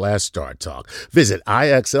IXL.com/StarTalk. Visit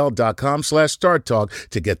IXL.com/StarTalk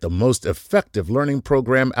to get the most effective learning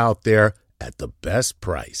program out there at the best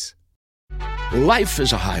price. Life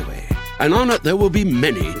is a highway, and on it there will be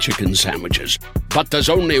many chicken sandwiches. But there's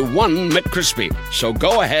only one McCrispy. So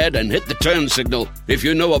go ahead and hit the turn signal if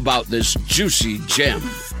you know about this juicy gem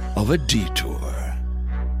of a detour.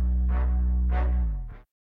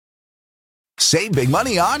 Save big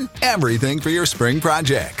money on everything for your spring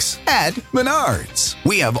projects at Menards.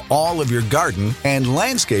 We have all of your garden and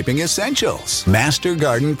landscaping essentials. Master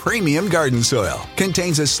Garden Premium Garden Soil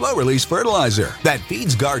contains a slow-release fertilizer that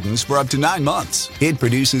feeds gardens for up to 9 months. It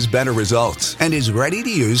produces better results and is ready to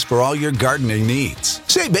use for all your gardening needs.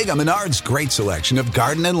 Save big on Menards' great selection of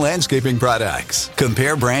garden and landscaping products.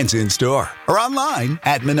 Compare brands in store or online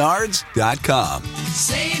at menards.com.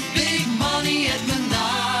 Save big money at Menards.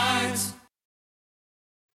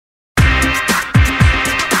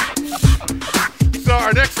 So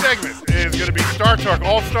our next segment is going to be StarTalk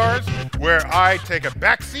All-Stars, where I take a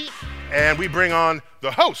backseat and we bring on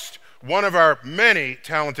the host, one of our many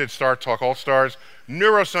talented StarTalk All-Stars,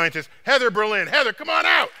 neuroscientist Heather Berlin. Heather, come on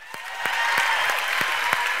out.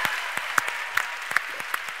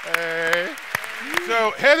 Hey.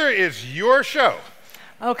 So Heather, is your show.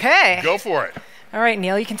 Okay. Go for it. All right,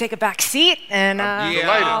 Neil, you can take a back seat. And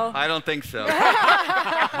I don't think so.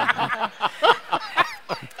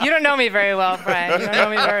 You don't know me very well, Brian. You don't know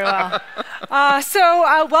me very well.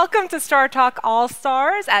 Welcome to StarTalk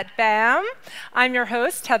All-Stars at BAM. I'm your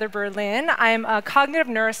host, Heather Berlin. I'm a cognitive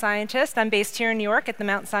neuroscientist. I'm based here in New York at the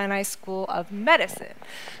Mount Sinai School of Medicine.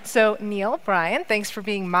 So, Neil, Brian, thanks for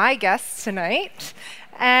being my guests tonight.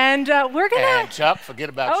 And we're going to... And Chuck, forget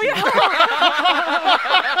about you. Yeah.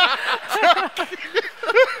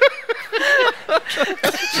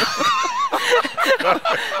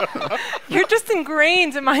 You're just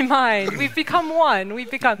ingrained in my mind. We've become one.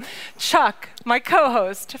 We've become Chuck, my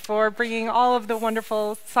co-host, for bringing all of the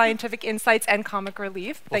wonderful scientific insights and comic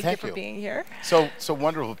relief. Thank you for being here. So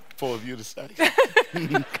wonderful of you to say.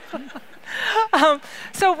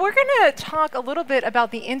 So we're going to talk a little bit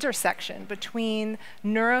about the intersection between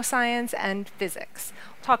neuroscience and physics.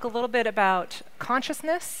 Talk a little bit about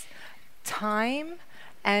consciousness, time,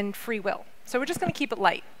 and free will. So we're just going to keep it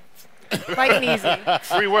light. Light and easy.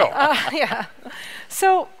 Free will. Yeah.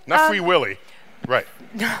 So not Free Willy. Right.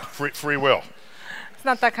 No. Free will. It's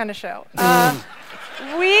not that kind of show.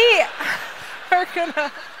 We are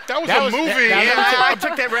gonna. That was a movie. I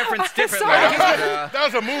took that reference differently. That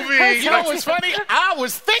was a movie. You know what's funny? I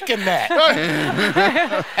was thinking that.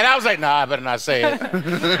 And I was like, nah, I better not say it.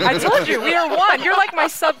 I told you, we are one. You're like my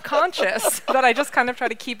subconscious that I just kind of try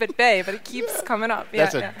to keep at bay, but it keeps coming up.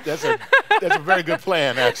 That's a very good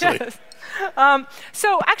plan, actually. Yes.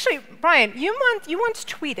 So actually, Brian, you once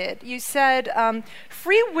tweeted. You said,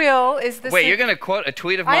 "Free will is the." Wait, you're going to quote a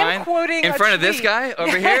tweet of mine? I am quoting in front of this guy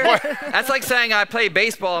over here. That's like saying I play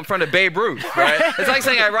baseball in front of Babe Ruth, right? It's like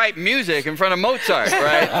saying I write music in front of Mozart,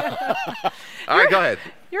 right? All right, go ahead.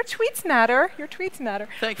 Your tweets matter. Your tweets matter.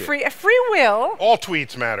 Thank you. Free will. All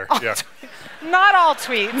tweets matter. Not all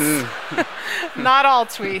tweets. Not all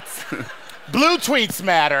tweets. Blue tweets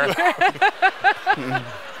matter.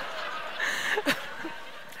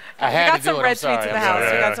 We got some red tweets in the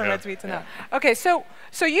house. We got some red tweets in the house. Okay, so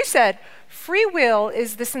you said free will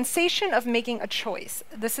is the sensation of making a choice.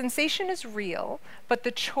 The sensation is real, but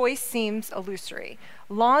the choice seems illusory.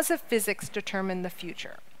 Laws of physics determine the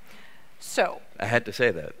future. So I had to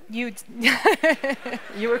say that. You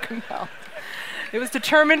were compelled. It was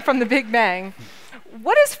determined from the Big Bang.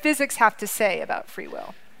 What does physics have to say about free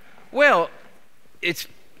will? Well, it's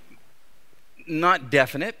not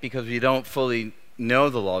definite because we don't fully know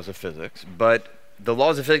the laws of physics, but the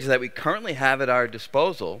laws of physics that we currently have at our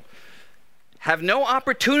disposal have no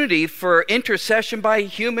opportunity for intercession by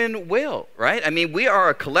human will, right? I mean, we are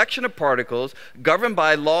a collection of particles governed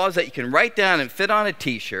by laws that you can write down and fit on a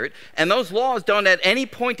t-shirt, and those laws don't at any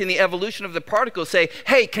point in the evolution of the particles say,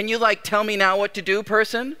 hey, can you tell me now what to do,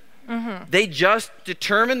 person? Mm-hmm. They just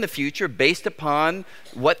determine the future based upon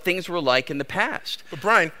what things were like in the past. But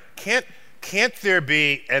Brian, can't there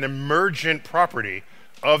be an emergent property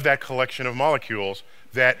of that collection of molecules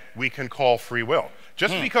that we can call free will?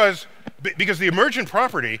 Just because the emergent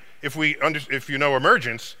property, if you know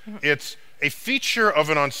emergence, it's a feature of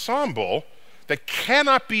an ensemble that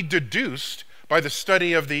cannot be deduced by the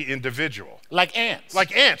study of the individual. Like ants.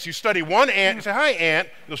 Like ants. You study one ant, you say, hi, ant.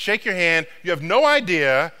 You'll shake your hand. You have no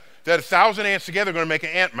idea that 1,000 ants together are going to make an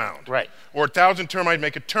ant mound. Right. Or 1,000 termites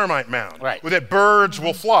make a termite mound. Right. Or that birds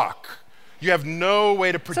will flock. You have no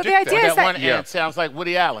way to predict the idea is that one ant sounds like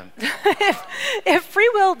Woody Allen. If free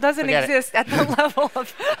will doesn't exist at the level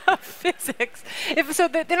of physics, in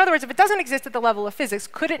other words, if it doesn't exist at the level of physics,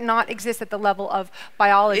 could it not exist at the level of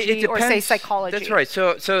biology or, say, psychology? That's right.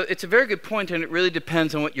 So it's a very good point, and it really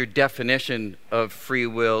depends on what your definition of free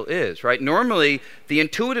will is, right? Normally, the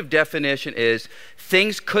intuitive definition is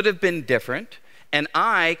things could have been different, and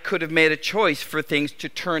I could have made a choice for things to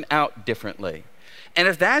turn out differently. And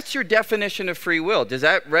if that's your definition of free will, does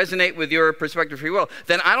that resonate with your perspective of free will?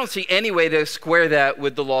 Then I don't see any way to square that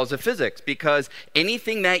with the laws of physics, because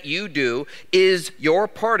anything that you do is your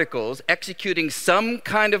particles executing some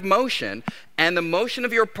kind of motion, and the motion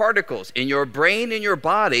of your particles in your brain and your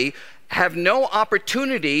body have no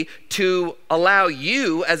opportunity to allow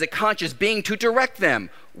you as a conscious being to direct them.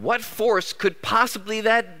 What force could possibly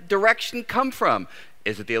that direction come from?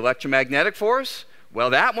 Is it the electromagnetic force? Well,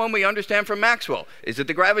 that one we understand from Maxwell. Is it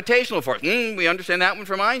the gravitational force? We understand that one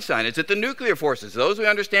from Einstein. Is it the nuclear forces? Those we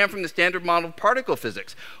understand from the standard model of particle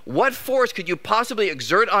physics. What force could you possibly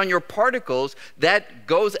exert on your particles that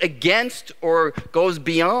goes against or goes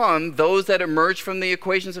beyond those that emerge from the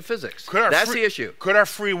equations of physics? That's the issue. Could our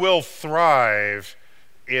free will thrive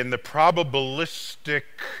in the probabilistic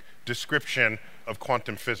description of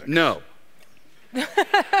quantum physics? No.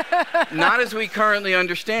 Not as we currently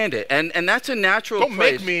understand it. And that's a natural Don't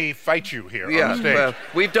place. make me fight you here Yeah, on the stage. well,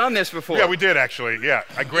 we've done this before. Yeah, we did actually. Yeah,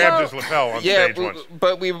 I grabbed his lapel on stage once.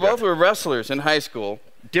 But we both were wrestlers in high school.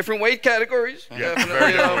 Different weight categories. Yeah,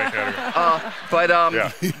 very different weight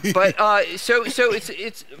categories. So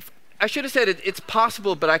it's. I should have said it's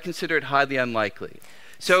possible, but I consider it highly unlikely.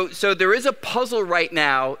 So there is a puzzle right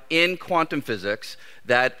now in quantum physics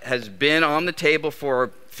that has been on the table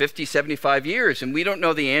for 50, 75 years, and we don't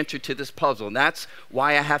know the answer to this puzzle. And that's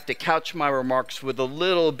why I have to couch my remarks with a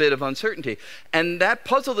little bit of uncertainty. And that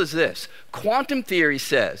puzzle is this. Quantum theory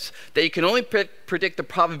says that you can only predict the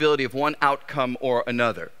probability of one outcome or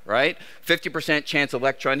another, right? 50% chance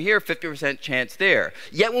electron here, 50% chance there.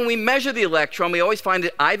 Yet when we measure the electron, we always find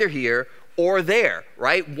it either here or there,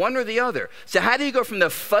 right? One or the other. So how do you go from the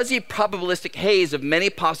fuzzy probabilistic haze of many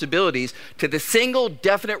possibilities to the single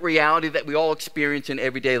definite reality that we all experience in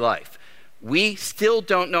everyday life? We still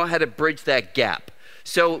don't know how to bridge that gap.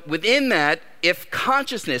 So within that, if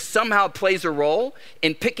consciousness somehow plays a role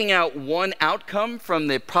in picking out one outcome from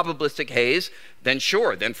the probabilistic haze, then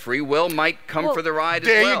sure, then free will might come for the ride as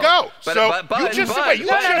well. There you go.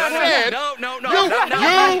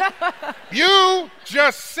 You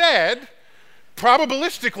just said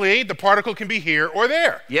probabilistically, the particle can be here or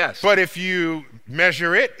there. Yes. But if you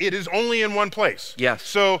measure it, it is only in one place. Yes.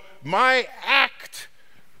 So my act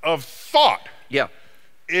of thought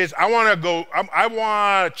is I want a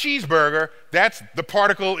cheeseburger. That's the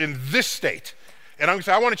particle in this state. And I'm going to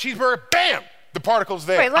say, I want a cheeseburger. Bam! The particle's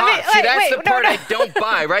there. Wait, that's the part I don't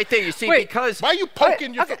buy right there. You see, because... Why are you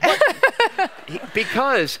poking your...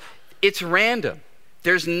 Because it's random.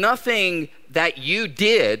 There's nothing that you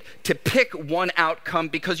did to pick one outcome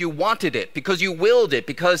because you wanted it, because you willed it,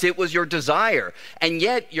 because it was your desire. And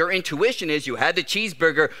yet your intuition is you had the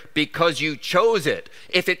cheeseburger because you chose it.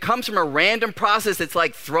 If it comes from a random process, it's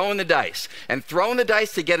like throwing the dice. And throwing the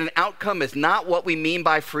dice to get an outcome is not what we mean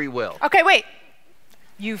by free will. Okay, wait.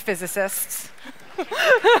 You physicists.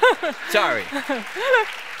 Sorry.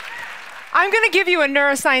 I'm going to give you a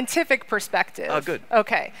neuroscientific perspective. Oh, good.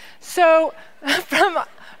 Okay. So from a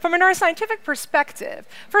neuroscientific perspective,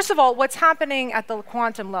 first of all, what's happening at the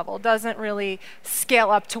quantum level doesn't really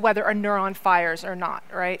scale up to whether a neuron fires or not,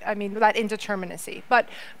 right? I mean, that indeterminacy. But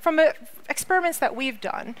from experiments that we've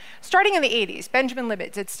done, starting in the 80s, Benjamin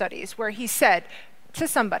Libet did studies where he said to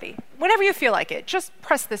somebody, whenever you feel like it, just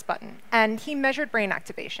press this button. And he measured brain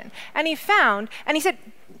activation. And he said,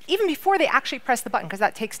 even before they actually press the button, because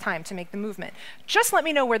that takes time to make the movement, just let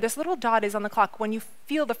me know where this little dot is on the clock when you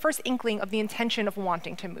feel the first inkling of the intention of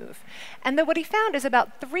wanting to move. And then what he found is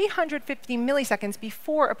about 350 milliseconds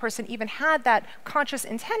before a person even had that conscious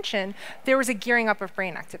intention, there was a gearing up of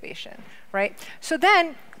brain activation, right? So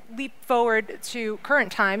then, leap forward to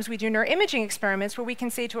current times, we do neuroimaging experiments where we can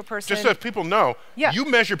say to a person... Just so people know, you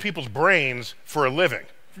measure people's brains for a living.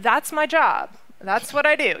 That's my job. That's what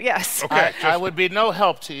I do, yes. Okay, I would be no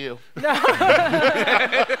help to you. No.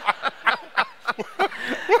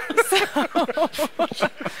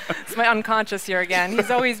 It's my unconscious here again. He's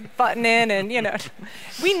always butting in and,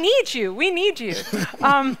 we need you.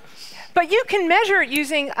 But you can measure it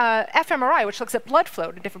using fMRI, which looks at blood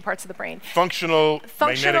flow to different parts of the brain. Functional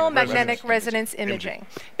magnetic resonance imaging.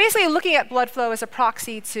 Basically looking at blood flow as a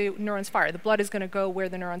proxy to neurons fire. The blood is going to go where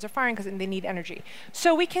the neurons are firing because they need energy.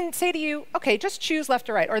 So we can say to you, okay, just choose left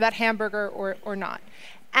or right, or that hamburger or not.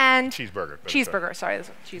 And cheeseburger. Sorry, this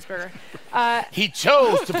is cheeseburger. He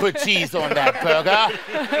chose to put cheese on that burger.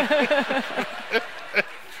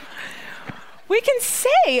 We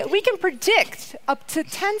can predict up to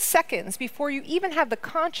 10 seconds before you even have the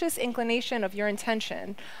conscious inclination of your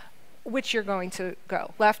intention, which you're going to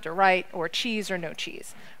go, left or right, or cheese or no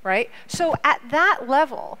cheese, right? So at that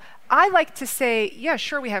level, I like to say, yeah,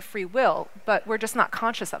 sure, we have free will, but we're just not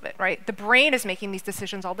conscious of it, right? The brain is making these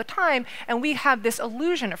decisions all the time, and we have this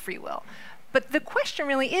illusion of free will. But the question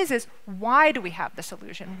really is why do we have this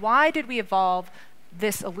illusion? Why did we evolve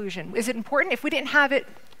this illusion? Is it important? If we didn't have it,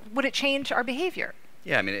 would it change our behavior?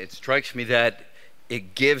 Yeah, I mean, it strikes me that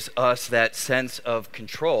it gives us that sense of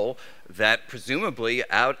control that presumably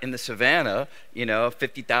out in the savannah,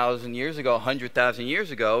 50,000 years ago, 100,000 years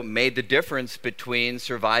ago, made the difference between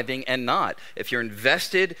surviving and not. If you're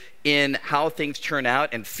invested in how things turn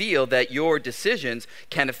out and feel that your decisions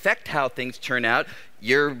can affect how things turn out,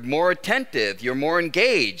 you're more attentive, you're more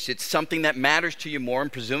engaged. It's something that matters to you more,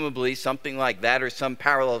 and presumably something like that or some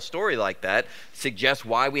parallel story like that suggests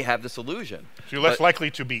why we have this illusion. So you're less likely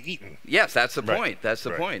to be eaten. Yes, that's the point. That's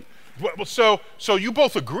the point. Well, so you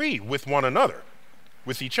both agree with one another,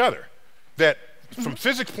 with each other, that from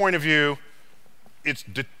physics point of view, it's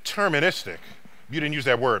deterministic, You didn't use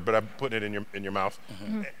that word, but I'm putting it in your mouth.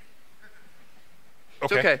 Mm-hmm. Okay.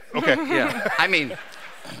 It's okay. Okay. Yeah. I mean,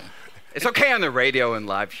 it's okay on the radio and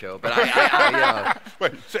live show, but I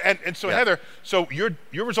Wait, so Heather, so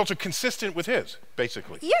your results are consistent with his,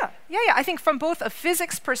 basically. Yeah. I think from both a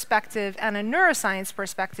physics perspective and a neuroscience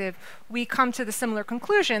perspective, we come to the similar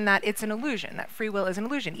conclusion that it's an illusion, that free will is an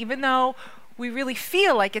illusion, even though we really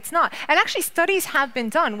feel like it's not. And actually, studies have been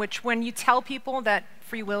done, which when you tell people that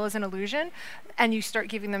free will is an illusion, and you start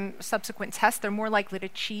giving them subsequent tests, they're more likely to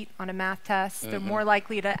cheat on a math test. They're more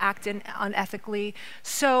likely to act unethically.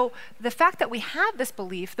 So the fact that we have this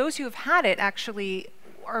belief, those who have had it actually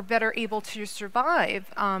are better able to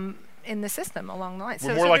survive in the system along the line.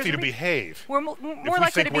 We're more likely to behave. We're more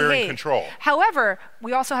likely to behave. We're in control. However,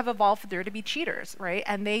 we also have evolved for there to be cheaters, right?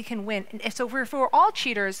 And they can win. And so if we're all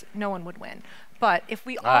cheaters, no one would win. But if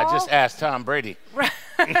we all... just ask Tom Brady.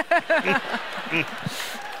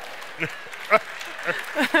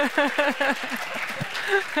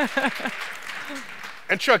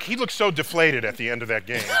 And Chuck, he looked so deflated at the end of that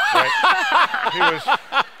game, right?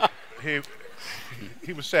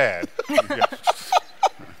 He was sad.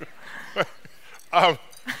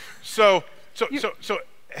 So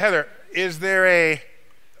Heather, is there a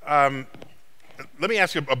let me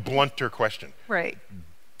ask you a blunter question. Right.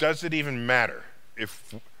 Does it even matter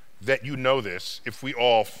that you know this if we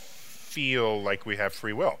all feel like we have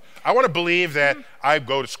free will? I want to believe that I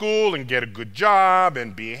go to school and get a good job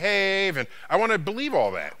and behave, and I want to believe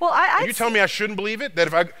all that. Well, you tell me I shouldn't believe it?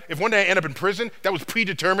 That if one day I end up in prison, that was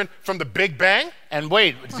predetermined from the Big Bang? And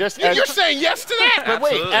wait, you're saying yes to that? But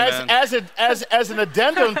wait, as an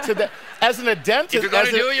addendum to that, if you're going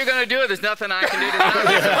to do it, you're going to do it. There's nothing I can do to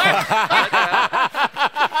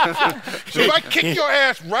So if I kick your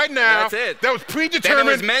ass right now, that's it. That was predetermined. Then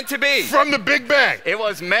it was meant to be. From the Big Bang. It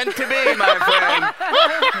was meant to be, my friend.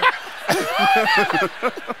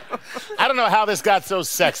 I don't know how this got so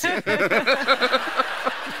sexy.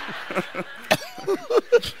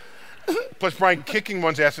 Plus, Brian, kicking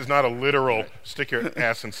one's ass is not a literal stick your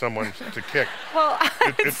ass in someone to kick. Well,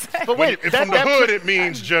 but wait, from the hood, it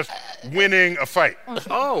means just winning a fight.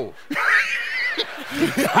 Oh.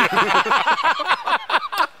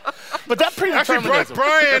 But that predeterminism. Actually,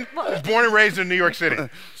 Brian was born and raised in New York City,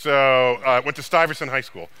 so went to Stuyvesant High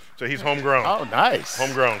School, so he's homegrown. Oh, nice.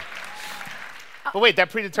 Homegrown. But wait, that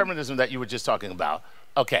predeterminism that you were just talking about,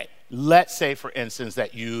 okay, let's say, for instance,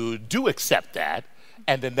 that you do accept that,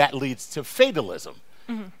 and then that leads to fatalism.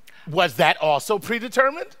 Was that also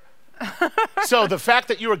predetermined? So the fact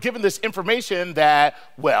that you were given this information that,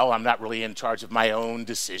 well, I'm not really in charge of my own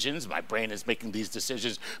decisions. My brain is making these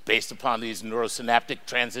decisions based upon these neurosynaptic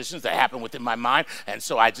transitions that happen within my mind. And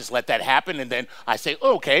so I just let that happen. And then I say,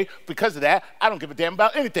 okay, because of that, I don't give a damn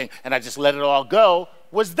about anything. And I just let it all go.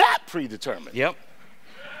 Was that predetermined? Yep.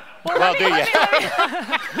 Well, there you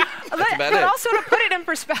but also to put it in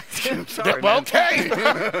perspective. Sorry, well, okay.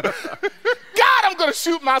 God, I'm going to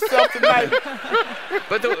shoot myself tonight.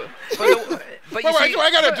 But you see,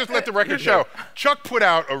 I got to just let the record show. Chuck put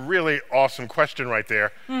out a really awesome question right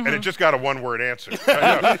there, and it just got a one-word answer. You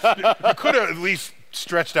could have at least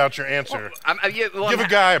stretched out your answer. Give a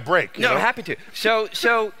guy a break. No, happy to. So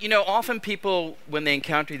often people, when they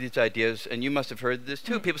encounter these ideas, and you must have heard this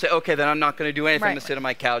too, people say, okay, then I'm not going to do anything. I'm going to sit on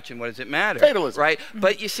my couch, and what does it matter? Fatalism. Right?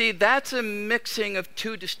 But you see, that's a mixing of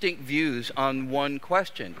two distinct views on one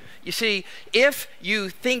question. You see, if you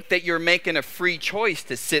think that you're making a free choice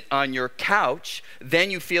to sit on your couch,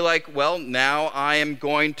 then you feel like, well, now I am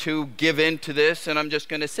going to give in to this, and I'm just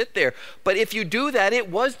going to sit there. But if you do that, it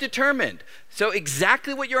was determined. So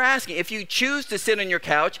exactly what you're asking. If you choose to sit on your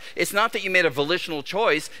couch, it's not that you made a volitional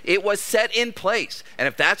choice. It was set in place. And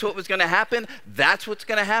if that's what was going to happen, that's what's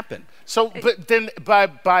going to happen. So, but then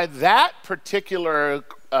by that particular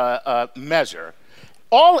measure,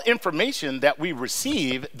 all information that we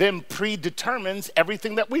receive then predetermines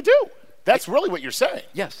everything that we do. That's really what you're saying.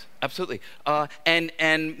 Yes, absolutely.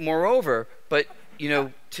 And moreover, but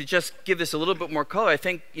to just give this a little bit more color, I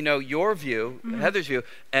think, your view, Heather's view,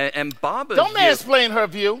 and Baba's Don't view. mansplain her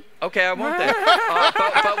view. Okay, I won't that.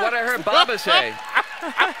 But what I heard Baba say.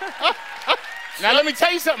 Now, let me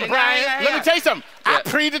tell you something, Brian. Let me tell you something. I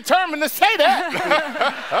predetermined to say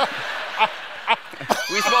that.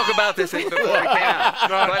 We spoke about this before we came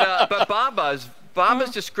out. But Baba's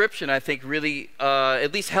description, I think, really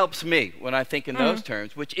at least helps me when I think in those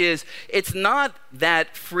terms, which is it's not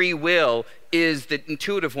that free will is the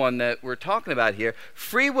intuitive one that we're talking about here.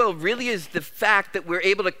 Free will really is the fact that we're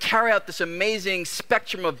able to carry out this amazing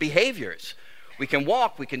spectrum of behaviors. We can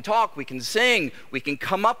walk, we can talk, we can sing, we can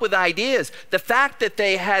come up with ideas. The fact that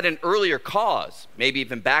they had an earlier cause, maybe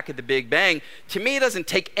even back at the Big Bang, to me doesn't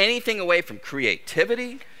take anything away from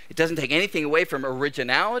creativity. It doesn't take anything away from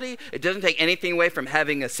originality. It doesn't take anything away from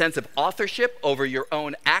having a sense of authorship over your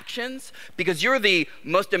own actions, because you're the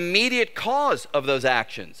most immediate cause of those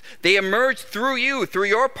actions. They emerge through you, through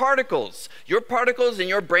your particles. Your particles in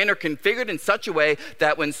your brain are configured in such a way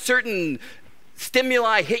that when certain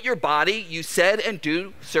stimuli hit your body, you said and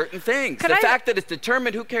do certain things. The fact that it's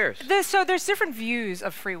determined, who cares? So there's different views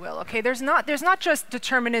of free will. Okay, there's not just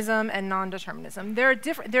determinism and non-determinism.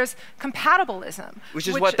 There's compatibilism, which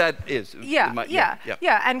is what that is. Yeah.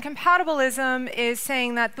 And compatibilism is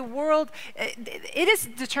saying that the world it is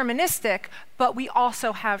deterministic, but we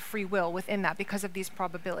also have free will within that because of these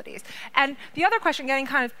probabilities. And the other question, getting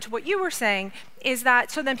kind of to what you were saying, is that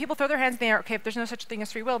so then people throw their hands in the air. Okay, if there's no such thing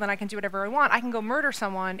as free will, then I can do whatever I want. I can go murder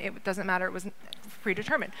someone. It doesn't matter. It was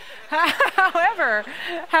predetermined. However,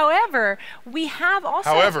 we have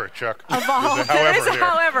also Chuck. Evolved. There is a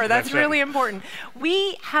however. That's really important.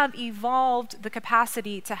 We have evolved the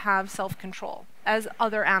capacity to have self-control as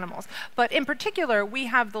other animals. But in particular, we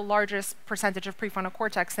have the largest percentage of prefrontal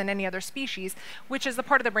cortex than any other species, which is the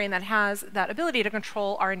part of the brain that has that ability to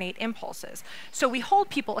control our innate impulses. So we hold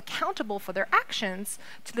people accountable for their actions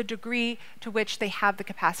to the degree to which they have the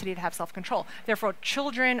capacity to have self-control. Therefore,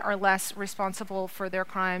 children are less responsible for their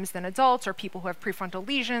crimes than adults, or people who have prefrontal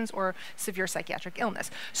lesions or severe psychiatric illness.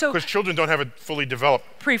 So because children don't have a fully developed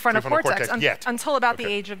prefrontal cortex yet. Until about the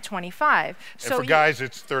age of 25. And for guys,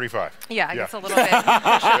 it's 35. Yeah, it's a little bit, you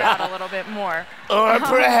push it out a little bit more. Or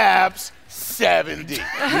perhaps 70.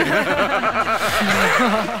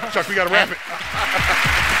 Chuck, we got to wrap it.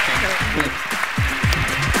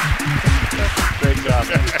 Great job.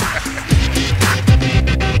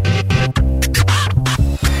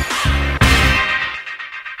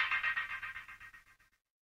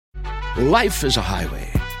 Life is a highway,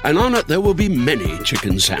 and on it there will be many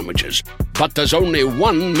chicken sandwiches. But there's only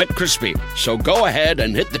one McCrispy, so go ahead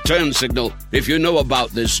and hit the turn signal if you know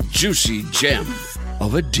about this juicy gem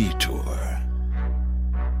of a detour.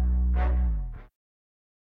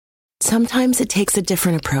 Sometimes it takes a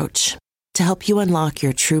different approach to help you unlock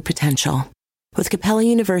your true potential. With Capella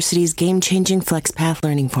University's game-changing FlexPath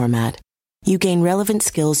learning format, you gain relevant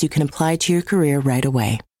skills you can apply to your career right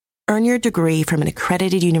away. Earn your degree from an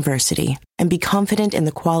accredited university and be confident in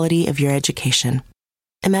the quality of your education.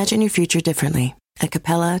 Imagine your future differently at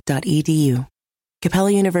capella.edu.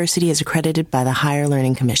 Capella University is accredited by the Higher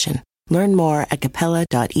Learning Commission. Learn more at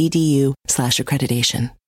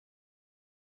capella.edu/accreditation.